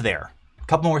almost there. A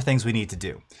couple more things we need to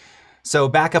do. So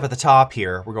back up at the top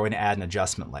here, we're going to add an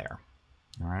adjustment layer.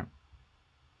 All right.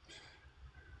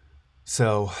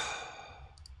 So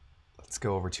let's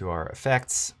go over to our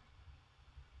effects,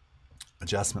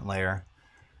 adjustment layer.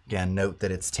 Again, note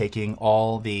that it's taking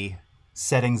all the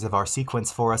settings of our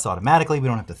sequence for us automatically. We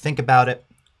don't have to think about it.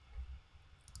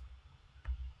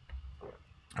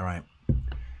 All right.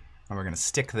 And we're going to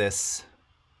stick this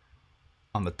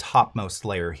on the topmost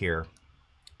layer here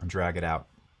and drag it out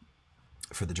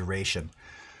for the duration.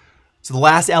 So the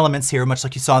last elements here, much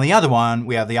like you saw in the other one,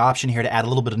 we have the option here to add a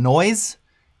little bit of noise.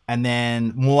 And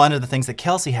then one of the things that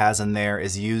Kelsey has in there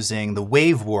is using the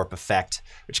wave warp effect,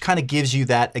 which kind of gives you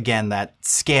that, again, that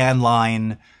scan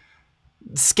line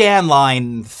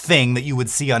thing that you would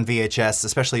see on VHS,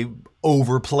 especially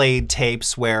overplayed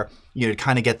tapes where you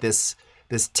kind of get this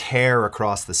tear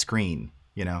across the screen,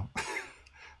 you know.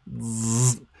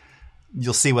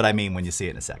 You'll see what I mean when you see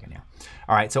it in a second here.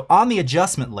 All right, so on the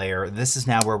adjustment layer, this is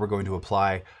now where we're going to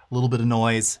apply a little bit of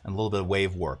noise and a little bit of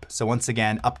wave warp. So once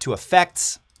again, up to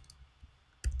effects.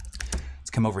 Let's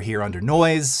come over here under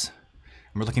noise,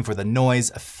 and we're looking for the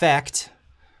noise effect.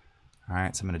 All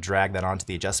right, so I'm going to drag that onto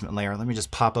the adjustment layer. Let me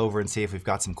just pop over and see if we've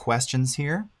got some questions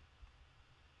here.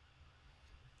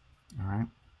 All right.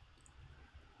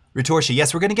 Ritorshi,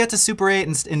 yes, we're going to get to Super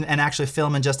 8 and actually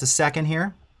film in just a second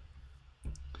here.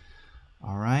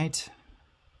 All right.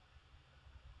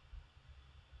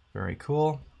 Very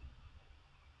cool.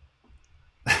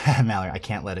 Mallory, I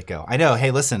can't let it go. I know. Hey,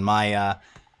 listen, I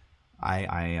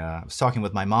was talking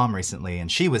with my mom recently,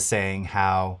 and she was saying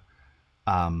how,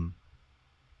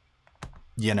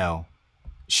 you know,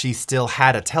 she still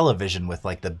had a television with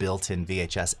like the built-in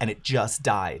VHS, and it just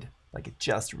died. Like it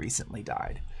just recently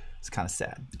died. It's kind of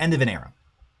sad. End of an era.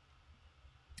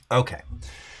 Okay.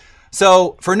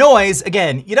 So for noise,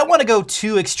 again, you don't want to go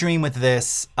too extreme with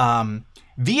this.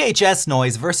 VHS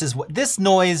noise versus what this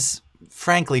noise,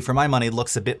 frankly, for my money,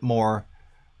 looks a bit more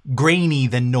grainy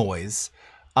than noise.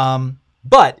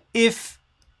 But if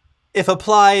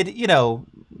applied, you know,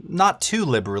 not too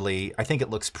liberally, I think it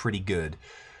looks pretty good.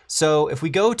 So if we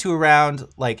go to around,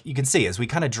 like you can see, as we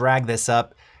kind of drag this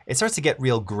up, it starts to get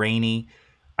real grainy.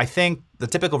 I think the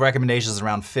typical recommendation is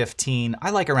around 15.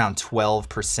 I like around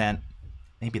 12%.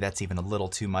 Maybe that's even a little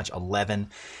too much, 11.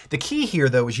 The key here,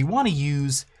 though, is you want to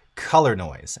use color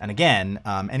noise. And again,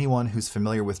 anyone who's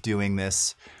familiar with doing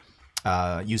this,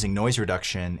 using noise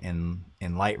reduction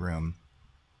in Lightroom,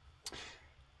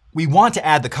 we want to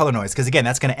add the color noise because, again,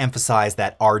 that's going to emphasize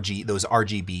that those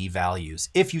RGB values.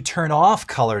 If you turn off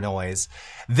color noise,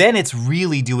 then it's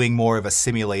really doing more of a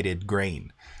simulated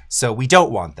grain. So we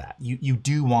don't want that. You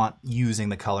do want using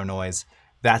the color noise.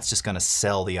 That's just going to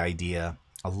sell the idea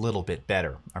a little bit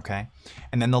better, okay?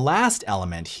 And then the last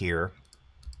element here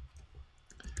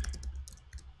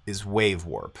is wave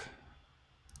warp.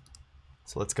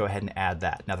 So let's go ahead and add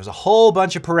that. Now there's a whole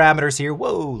bunch of parameters here.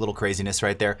 Whoa, little craziness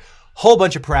right there. Whole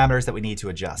bunch of parameters that we need to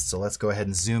adjust. So let's go ahead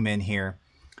and zoom in here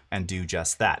and do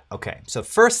just that. Okay, so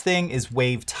first thing is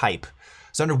wave type.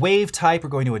 So under wave type, we're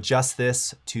going to adjust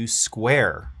this to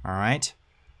square, all right?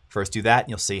 First do that and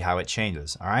you'll see how it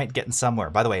changes, all right? Getting somewhere.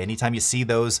 By the way, anytime you see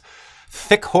those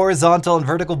thick horizontal and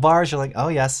vertical bars, you're like, oh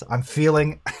yes, I'm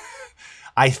feeling,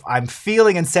 I'm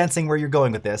feeling and sensing where you're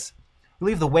going with this. We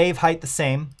leave the wave height the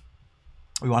same.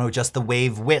 We want to adjust the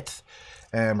wave width,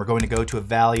 and we're going to go to a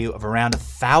value of around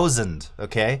 1,000,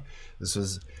 okay? This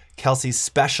was Kelsey's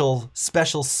special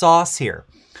sauce here.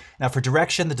 Now for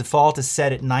direction, the default is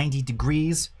set at 90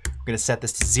 degrees. We're going to set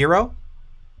this to 0,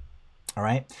 all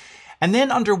right? And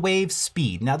then under wave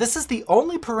speed, now this is the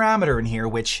only parameter in here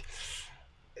which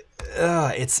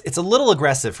it's a little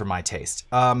aggressive for my taste.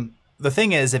 The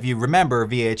thing is, if you remember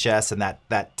VHS and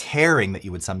that tearing that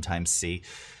you would sometimes see,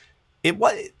 it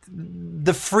was,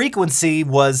 the frequency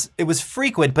was, it was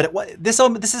frequent, but this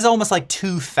is almost like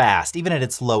too fast, even at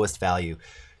its lowest value.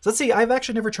 So let's see, I've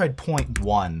actually never tried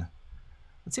 0.1.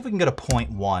 Let's see if we can go to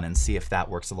 0.1 and see if that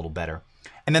works a little better.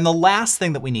 And then the last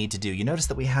thing that we need to do, you notice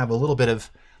that we have a little bit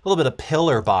of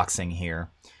pillar boxing here.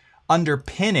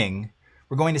 Underpinning,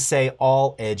 we're going to say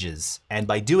all edges. And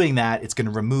by doing that, it's going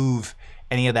to remove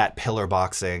any of that pillar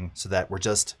boxing so that we're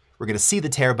going to see the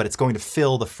tear, but it's going to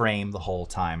fill the frame the whole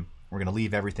time. We're going to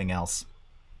leave everything else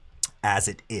as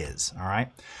it is, all right?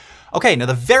 Okay, now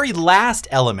the very last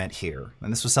element here,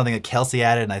 and this was something that Kelsey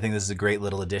added, and I think this is a great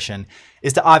little addition,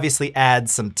 is to obviously add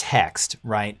some text,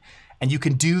 right? And you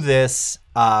can do this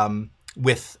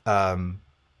with the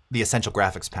Essential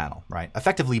Graphics panel, right?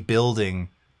 Effectively building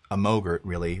a Mogurt,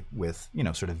 really, with, you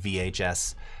know, sort of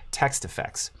VHS text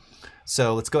effects.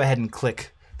 So let's go ahead and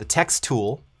click the text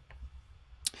tool.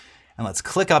 And let's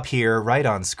click up here right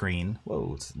on screen.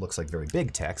 Whoa, it looks like very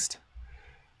big text.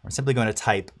 We're simply going to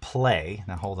type play.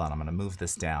 Now hold on, I'm going to move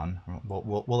this down.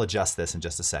 We'll adjust this in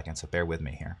just a second, so bear with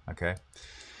me here, okay?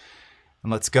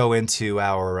 And let's go into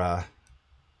our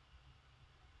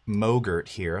Mogurt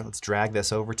here. Let's drag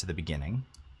this over to the beginning.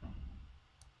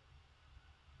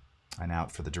 And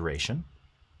out for the duration.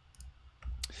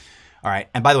 All right,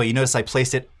 and by the way, you notice I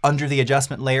placed it under the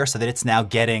adjustment layer so that it's now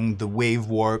getting the wave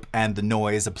warp and the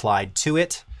noise applied to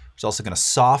it. It's also going to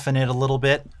soften it a little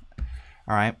bit.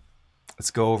 All right,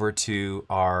 let's go over to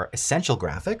our Essential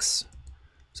Graphics.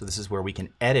 So this is where we can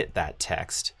edit that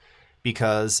text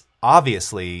because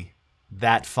obviously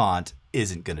that font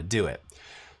isn't going to do it.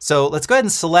 So let's go ahead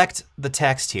and select the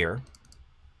text here.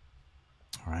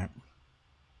 All right.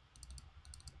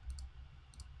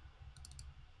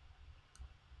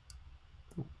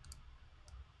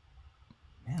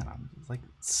 Man, I'm like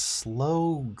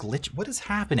slow glitch. What is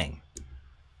happening?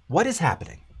 What is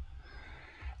happening?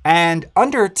 And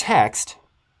under text,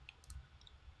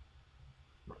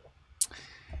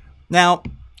 now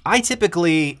I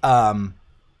typically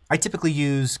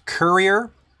use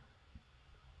Courier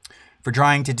for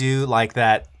trying to do like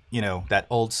that, you know, that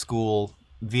old school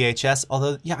VHS.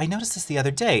 Although, yeah, I noticed this the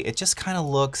other day. It just kind of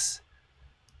looks.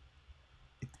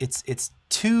 It's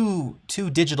too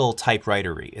digital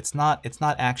typewritery. It's not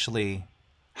actually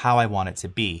how I want it to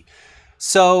be.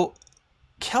 So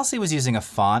Kelsey was using a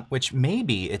font, which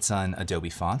maybe it's on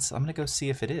Adobe Fonts. I'm gonna go see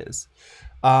if it is.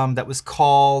 That was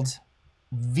called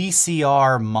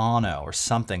VCR Mono or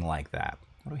something like that.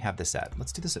 What do we have this at?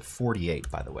 Let's do this at 48,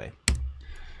 by the way.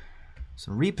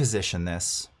 So reposition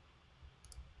this.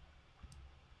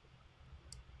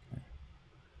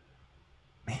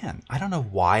 Man, I don't know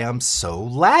why I'm so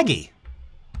laggy.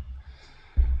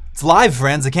 It's live,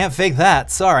 friends. I can't fake that.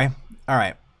 Sorry. All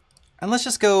right. And let's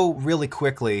just go really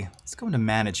quickly. Let's go into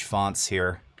Manage Fonts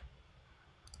here.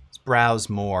 Let's browse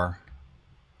more.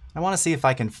 I want to see if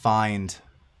I can find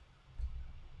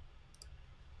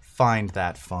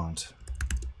that font.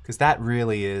 Because that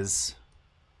really is,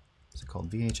 what's it called?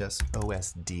 VHS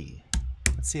OSD.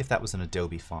 Let's see if that was an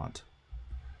Adobe font.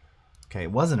 Okay,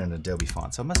 it wasn't an Adobe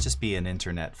font, so it must just be an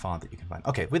internet font that you can find.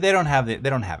 Okay, but they don't have it.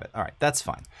 All right, that's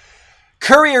fine.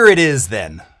 Courier it is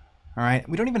then. All right,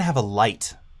 we don't even have a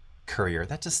light Courier.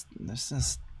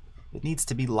 It needs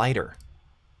to be lighter.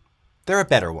 There are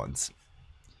better ones.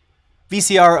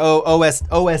 VCR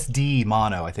OSD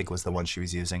Mono, I think was the one she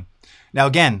was using. Now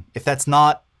again, if that's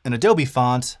not an Adobe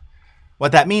font,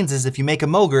 what that means is if you make a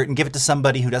Mogurt and give it to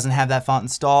somebody who doesn't have that font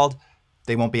installed,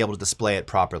 they won't be able to display it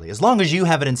properly. As long as you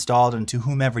have it installed and to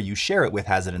whomever you share it with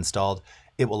has it installed,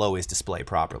 it will always display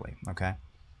properly, okay?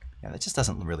 Yeah, that just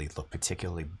doesn't really look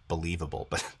particularly believable,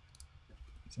 but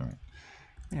it's all right.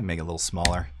 I'm gonna make it a little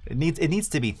smaller. It needs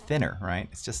to be thinner, right?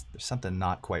 It's just, there's something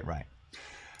not quite right.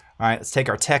 All right, let's take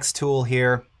our text tool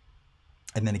here.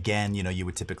 And then again, you know, you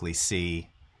would typically see,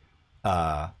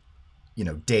 you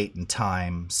know, date and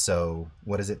time. So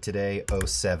what is it today?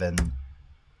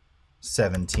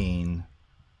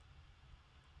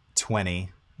 07/17/20.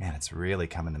 Man, it's really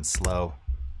coming in slow.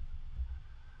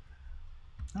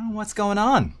 I don't know what's going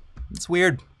on. It's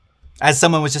weird. As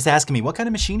someone was just asking me, what kind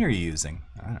of machine are you using?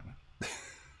 I don't know.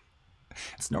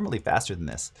 It's normally faster than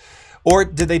this. Or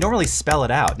did they normally spell it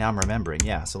out? Now I'm remembering.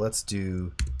 Yeah, so let's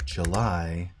do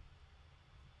July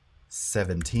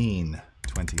 17,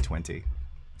 2020.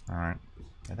 All right.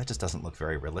 Yeah, that just doesn't look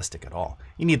very realistic at all.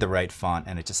 You need the right font,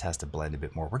 and it just has to blend a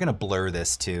bit more. We're going to blur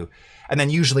this too. And then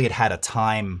usually it had a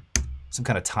time, some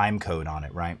kind of time code on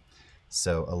it, right?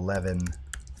 So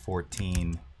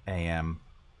 11:14 a.m.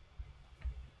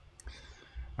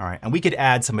 All right, and we could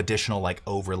add some additional like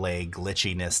overlay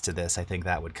glitchiness to this. I think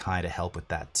that would kind of help with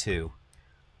that too.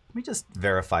 Let me just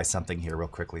verify something here real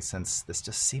quickly, since this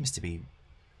just seems to be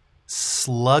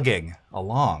slugging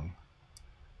along.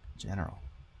 General.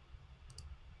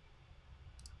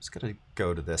 Just gonna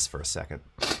go to this for a second.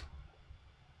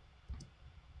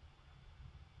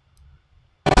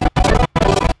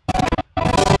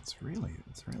 It's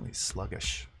really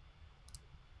sluggish.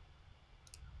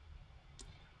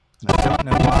 And I don't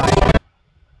know why.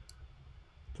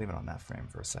 Leave it on that frame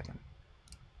for a second.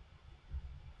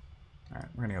 All right,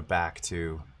 we're gonna go back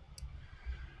to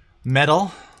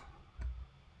metal.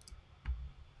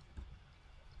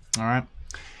 All right.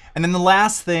 And then the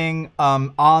last thing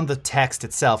on the text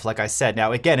itself, like I said,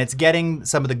 now again, it's getting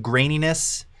some of the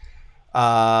graininess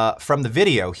from the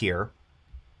video here.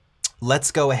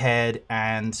 Let's go ahead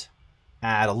and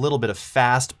add a little bit of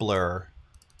fast blur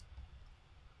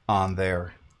on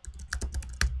there,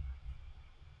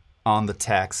 on the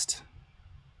text.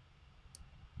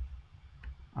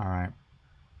 All right.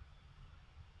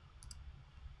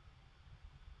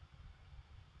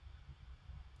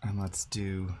 And let's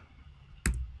do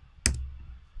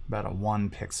about a 1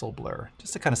 pixel blur,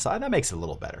 just to kind of, that makes it a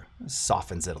little better. It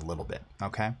softens it a little bit,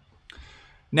 okay?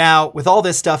 Now, with all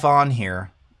this stuff on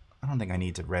here, I don't think I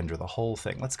need to render the whole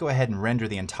thing. Let's go ahead and render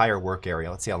the entire work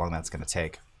area. Let's see how long that's gonna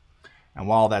take. And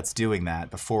while that's doing that,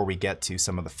 before we get to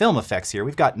some of the film effects here,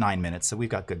 we've got 9 minutes, so we've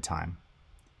got good time.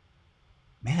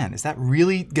 Man, is that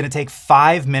really gonna take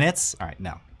 5 minutes? All right,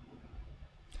 no.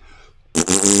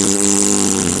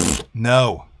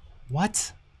 No.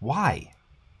 What? Why?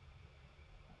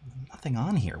 Nothing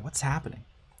on here. What's happening?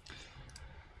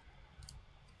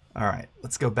 All right,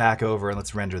 let's go back over and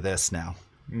let's render this now.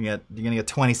 You're gonna get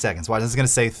 20 seconds. Why? This is gonna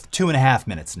say 2.5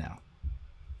 minutes now.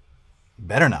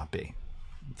 Better not be.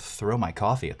 Throw my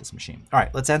coffee at this machine. All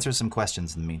right, let's answer some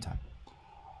questions in the meantime.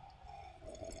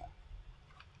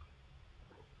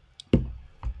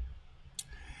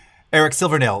 Eric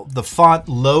Silvernail, the font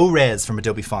low res from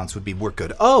Adobe Fonts would work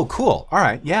good. Oh, cool. All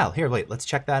right, yeah, here, wait, let's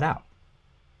check that out.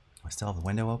 I still have the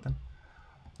window open.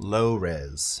 Low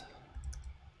res.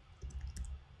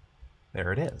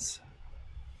 There it is.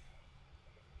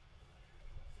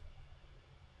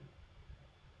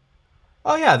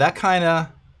 Oh yeah, that kind of,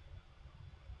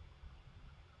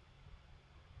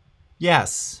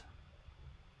 yes.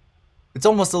 It's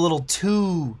almost a little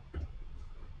too,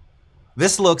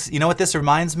 this looks, you know what this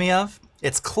reminds me of?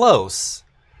 It's close.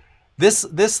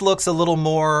 This looks a little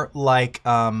more like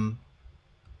McPaint,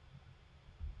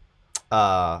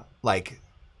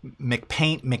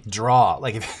 McDraw.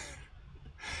 Like if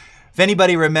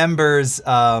anybody remembers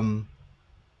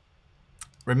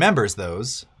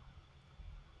those,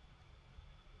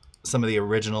 some of the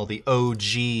original, the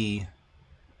OG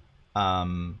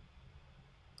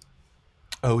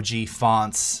OG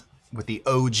fonts with the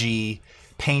OG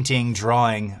painting,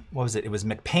 drawing. What was it? It was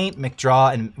McPaint,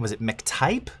 McDraw, and was it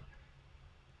McType?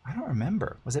 I don't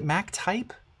remember. Was it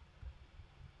MacType?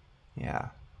 Yeah.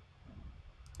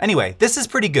 Anyway, this is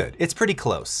pretty good. It's pretty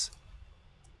close.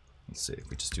 Let's see if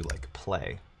we just do like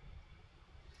play.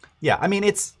 Yeah, I mean,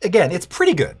 it's, again, it's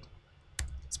pretty good.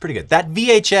 It's pretty good. That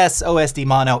VHS OSD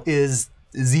mono is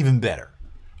even better.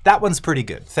 That one's pretty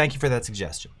good. Thank you for that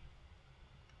suggestion.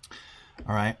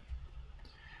 All right.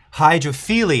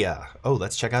 Hydrophilia. Oh,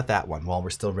 let's check out that one while we're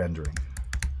still rendering.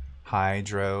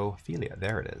 Hydrophilia.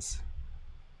 There it is.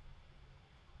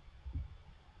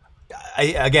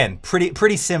 Again,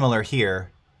 pretty similar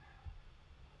here.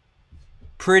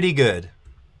 Pretty good.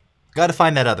 Got to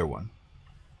find that other one.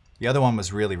 The other one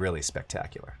was really, really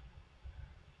spectacular.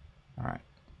 All right.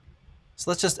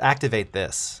 So let's just activate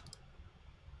this.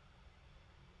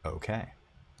 Okay.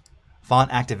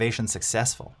 Font activation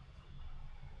successful.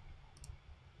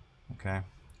 Okay.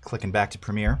 Clicking back to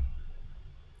Premiere.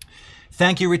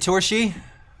 Thank you, Ritorshi.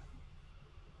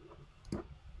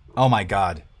 Oh my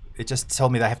God. It just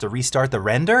told me that I have to restart the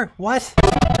render? What?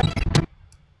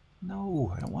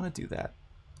 No, I don't want to do that.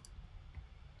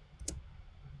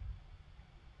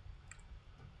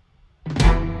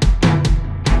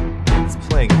 It's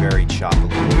playing very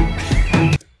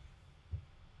choppily.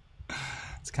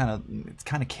 It's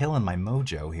kind of killing my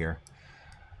mojo here.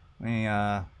 Let me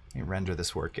render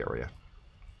this work area.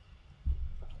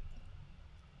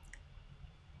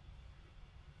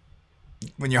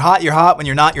 When you're hot, you're hot. When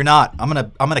you're not, you're not. I'm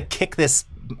gonna kick this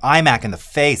iMac in the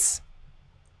face.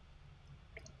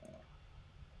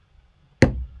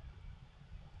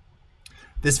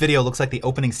 This video looks like the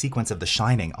opening sequence of The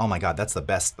Shining. Oh my God, that's the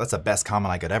best. That's the best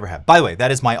comment I could ever have. By the way, that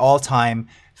is my all-time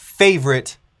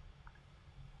favorite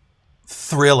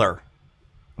thriller.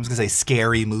 I was gonna say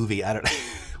scary movie. I don't know.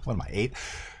 What am I, 8?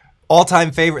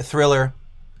 All-time favorite thriller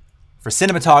for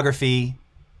cinematography.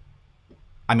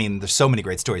 I mean, there's so many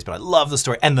great stories, but I love the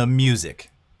story and the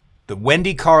music. The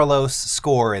Wendy Carlos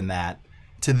score in that,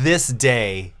 to this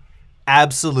day,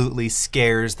 absolutely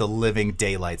scares the living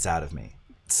daylights out of me.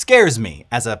 It scares me.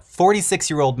 As a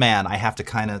 46-year-old man, I have to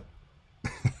kind of...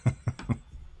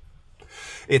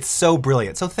 It's so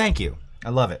brilliant. So thank you. I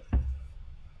love it.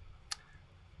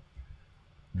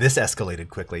 This escalated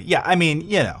quickly. Yeah, I mean,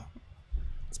 you know,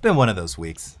 it's been one of those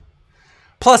weeks.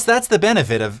 Plus, that's the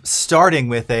benefit of starting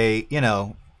with a, you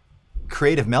know,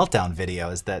 creative meltdown video,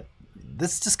 is that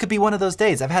this just could be one of those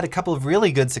days. I've had a couple of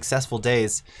really good, successful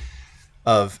days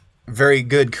of very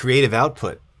good creative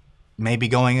output. Maybe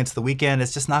going into the weekend,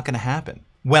 it's just not going to happen.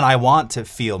 When I want to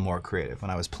feel more creative,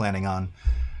 when I was planning on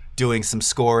doing some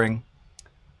scoring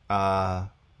and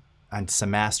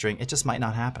some mastering, it just might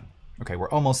not happen. Okay, we're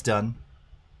almost done.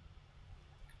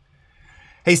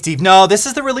 Hey, Steve. No, this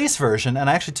is the release version, and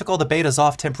I actually took all the betas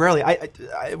off temporarily.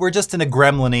 We're just in a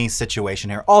gremlin-y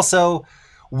situation here. Also,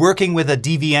 working with a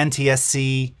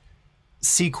DVN-TSC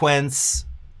sequence,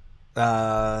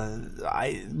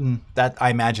 I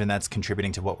imagine that's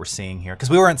contributing to what we're seeing here,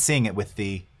 because we weren't seeing it with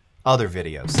the other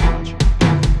videos so much.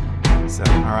 So,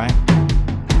 all right.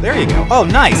 There you go. Oh,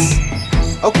 nice.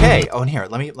 Okay. Oh, and here,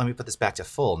 let me put this back to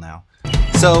full now.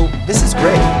 So this is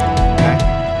great. Okay.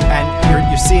 And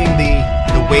you're seeing the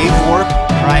wave warp,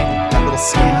 right? That little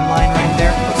scan line right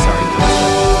there. Oh,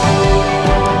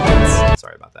 sorry.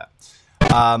 Sorry about that.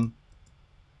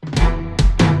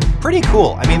 Pretty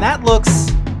cool. I mean, that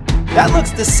looks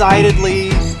decidedly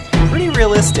pretty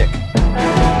realistic.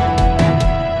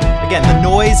 Again, the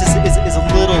noise is a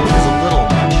little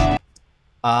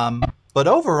much. But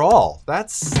overall,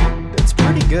 it's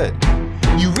pretty good.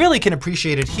 You really can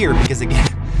appreciate it here because, again,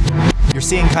 you're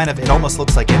seeing kind of, it almost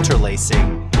looks like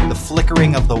interlacing, the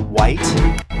flickering of the white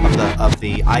of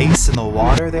the ice and the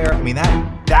water there. I mean,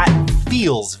 that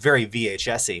feels very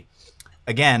VHS-y.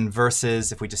 Again,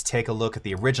 versus if we just take a look at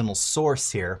the original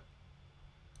source here.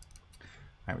 All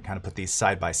right, we kind of put these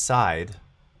side by side.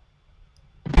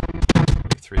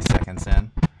 3 seconds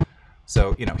in.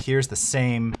 So, you know, here's the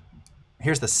same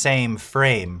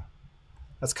frame.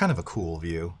 That's kind of a cool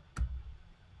view.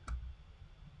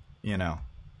 You know.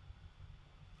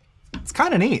 It's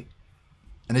kind of neat.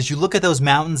 And as you look at those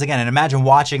mountains again, and imagine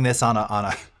watching this on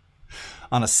a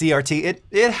CRT,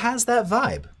 it has that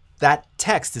vibe. That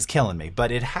text is killing me,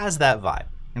 but it has that vibe.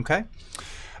 Okay?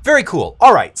 Very cool.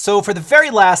 All right, so for the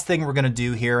very last thing we're going to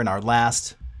do here in our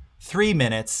last 3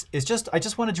 minutes is I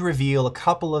just wanted to reveal a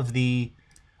couple of the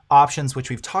options which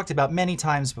we've talked about many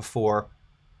times before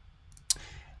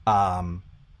in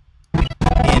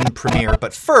Premiere.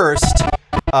 But first,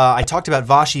 I talked about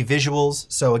Vashi Visuals.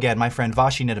 So again, my friend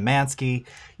Vashi Nidamansky,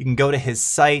 you can go to his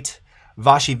site,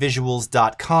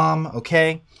 vashivisuals.com,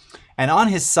 okay? And on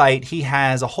his site, he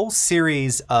has a whole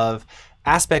series of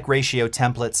aspect ratio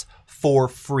templates for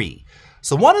free.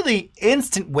 So one of the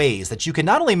instant ways that you can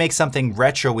not only make something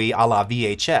retro-y a la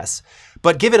VHS,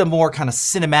 but give it a more kind of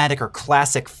cinematic or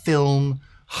classic film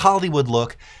Hollywood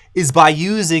look is by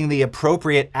using the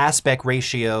appropriate aspect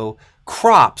ratio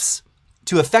crops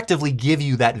to effectively give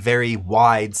you that very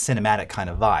wide cinematic kind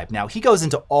of vibe. Now, he goes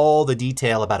into all the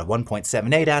detail about a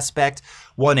 1.78 aspect,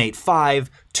 1.85,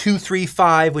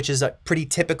 2.35, which is a pretty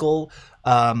typical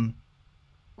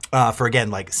for,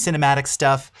 again, like cinematic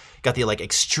stuff. Got the like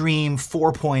extreme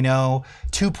 4.0,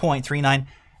 2.39.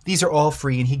 These are all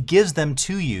free, and he gives them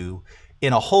to you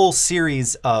in a whole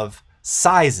series of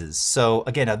sizes. So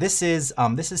again, now this is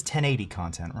 1080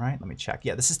 content, right? Let me check.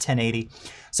 Yeah, this is 1080.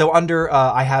 So under,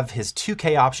 I have his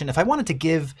 2K option. If I wanted to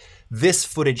give this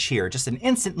footage here just an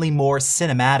instantly more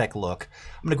cinematic look,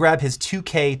 I'm gonna grab his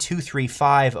 2K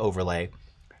 235 overlay,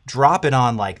 drop it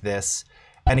on like this,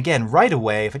 and again, right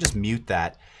away, if I just mute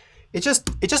that, it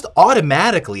just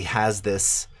automatically has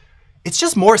this, it's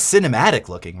just more cinematic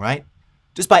looking, right?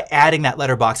 Just by adding that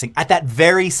letterboxing at that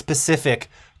very specific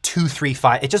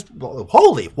 235, it just,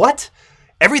 holy, what?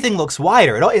 Everything looks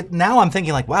wider. Now I'm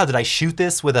thinking like, wow, did I shoot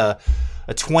this with a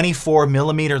 24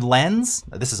 millimeter lens?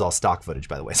 This is all stock footage,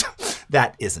 by the way, so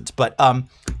that isn't. But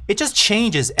it just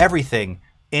changes everything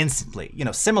instantly. You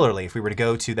know, similarly, if we were to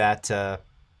go to that,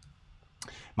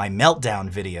 my meltdown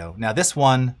video. Now this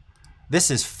one,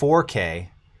 this is 4K.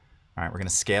 All right, we're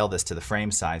gonna scale this to the frame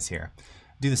size here.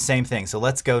 Do the same thing. So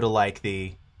let's go to like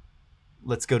the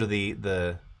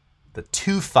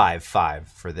 255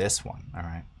 for this one. All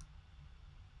right.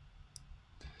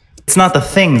 It's not the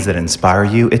things that inspire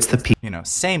you, it's the people. You know,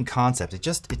 same concept.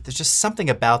 There's just something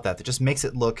about that just makes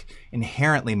it look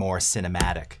inherently more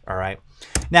cinematic, all right?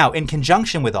 Now, in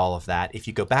conjunction with all of that, if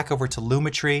you go back over to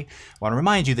Lumetri, I want to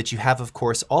remind you that you have, of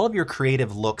course, all of your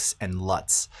creative looks and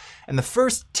LUTs. And the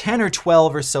first 10 or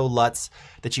 12 or so LUTs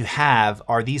that you have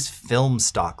are these film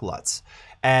stock LUTs.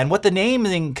 And what the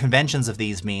naming conventions of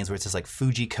these means, where it says like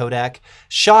Fuji Kodak,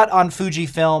 shot on Fuji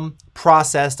film,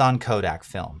 processed on Kodak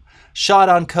film. Shot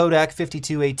on Kodak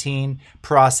 5218,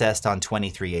 processed on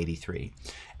 2383.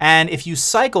 And if you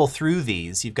cycle through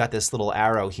these, you've got this little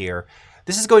arrow here.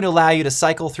 This is going to allow you to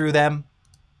cycle through them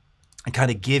and kind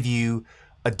of give you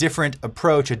a different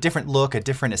approach, a different look, a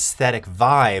different aesthetic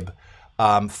vibe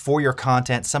for your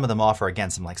content. Some of them offer, again,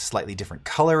 some like slightly different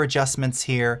color adjustments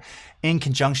here in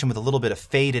conjunction with a little bit of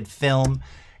faded film.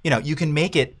 You know, you can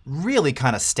make it really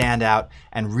kind of stand out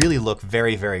and really look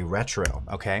very, very retro,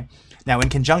 okay? Now, in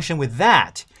conjunction with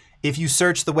that, if you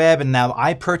search the web, and now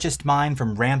I purchased mine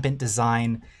from Rampant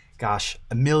Design, gosh,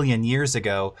 a million years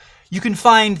ago, you can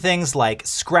find things like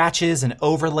scratches and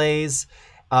overlays.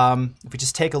 If we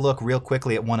just take a look real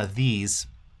quickly at one of these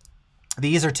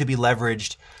are to be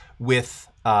leveraged with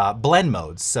blend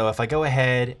modes. So if I go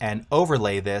ahead and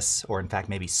overlay this, or in fact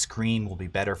maybe screen will be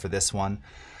better for this one,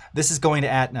 this is going to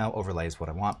add, no, overlay is what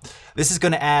I want. This is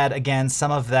going to add, again,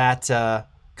 some of that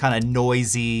kind of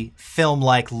noisy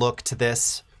film-like look to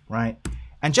this, right?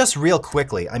 And just real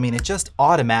quickly, I mean, it just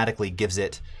automatically gives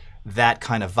it that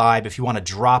kind of vibe. If you want to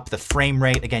drop the frame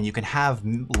rate, again, you can have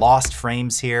lost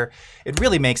frames here. It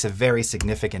really makes a very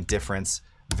significant difference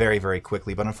very, very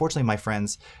quickly. But unfortunately, my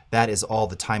friends, that is all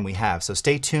the time we have. So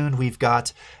stay tuned. We've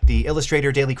got the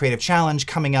Illustrator Daily Creative Challenge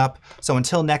coming up. So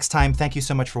until next time, thank you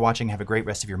so much for watching. Have a great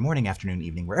rest of your morning, afternoon,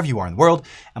 evening, wherever you are in the world,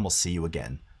 and we'll see you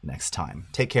again next time.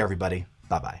 Take care, everybody.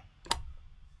 Bye-bye.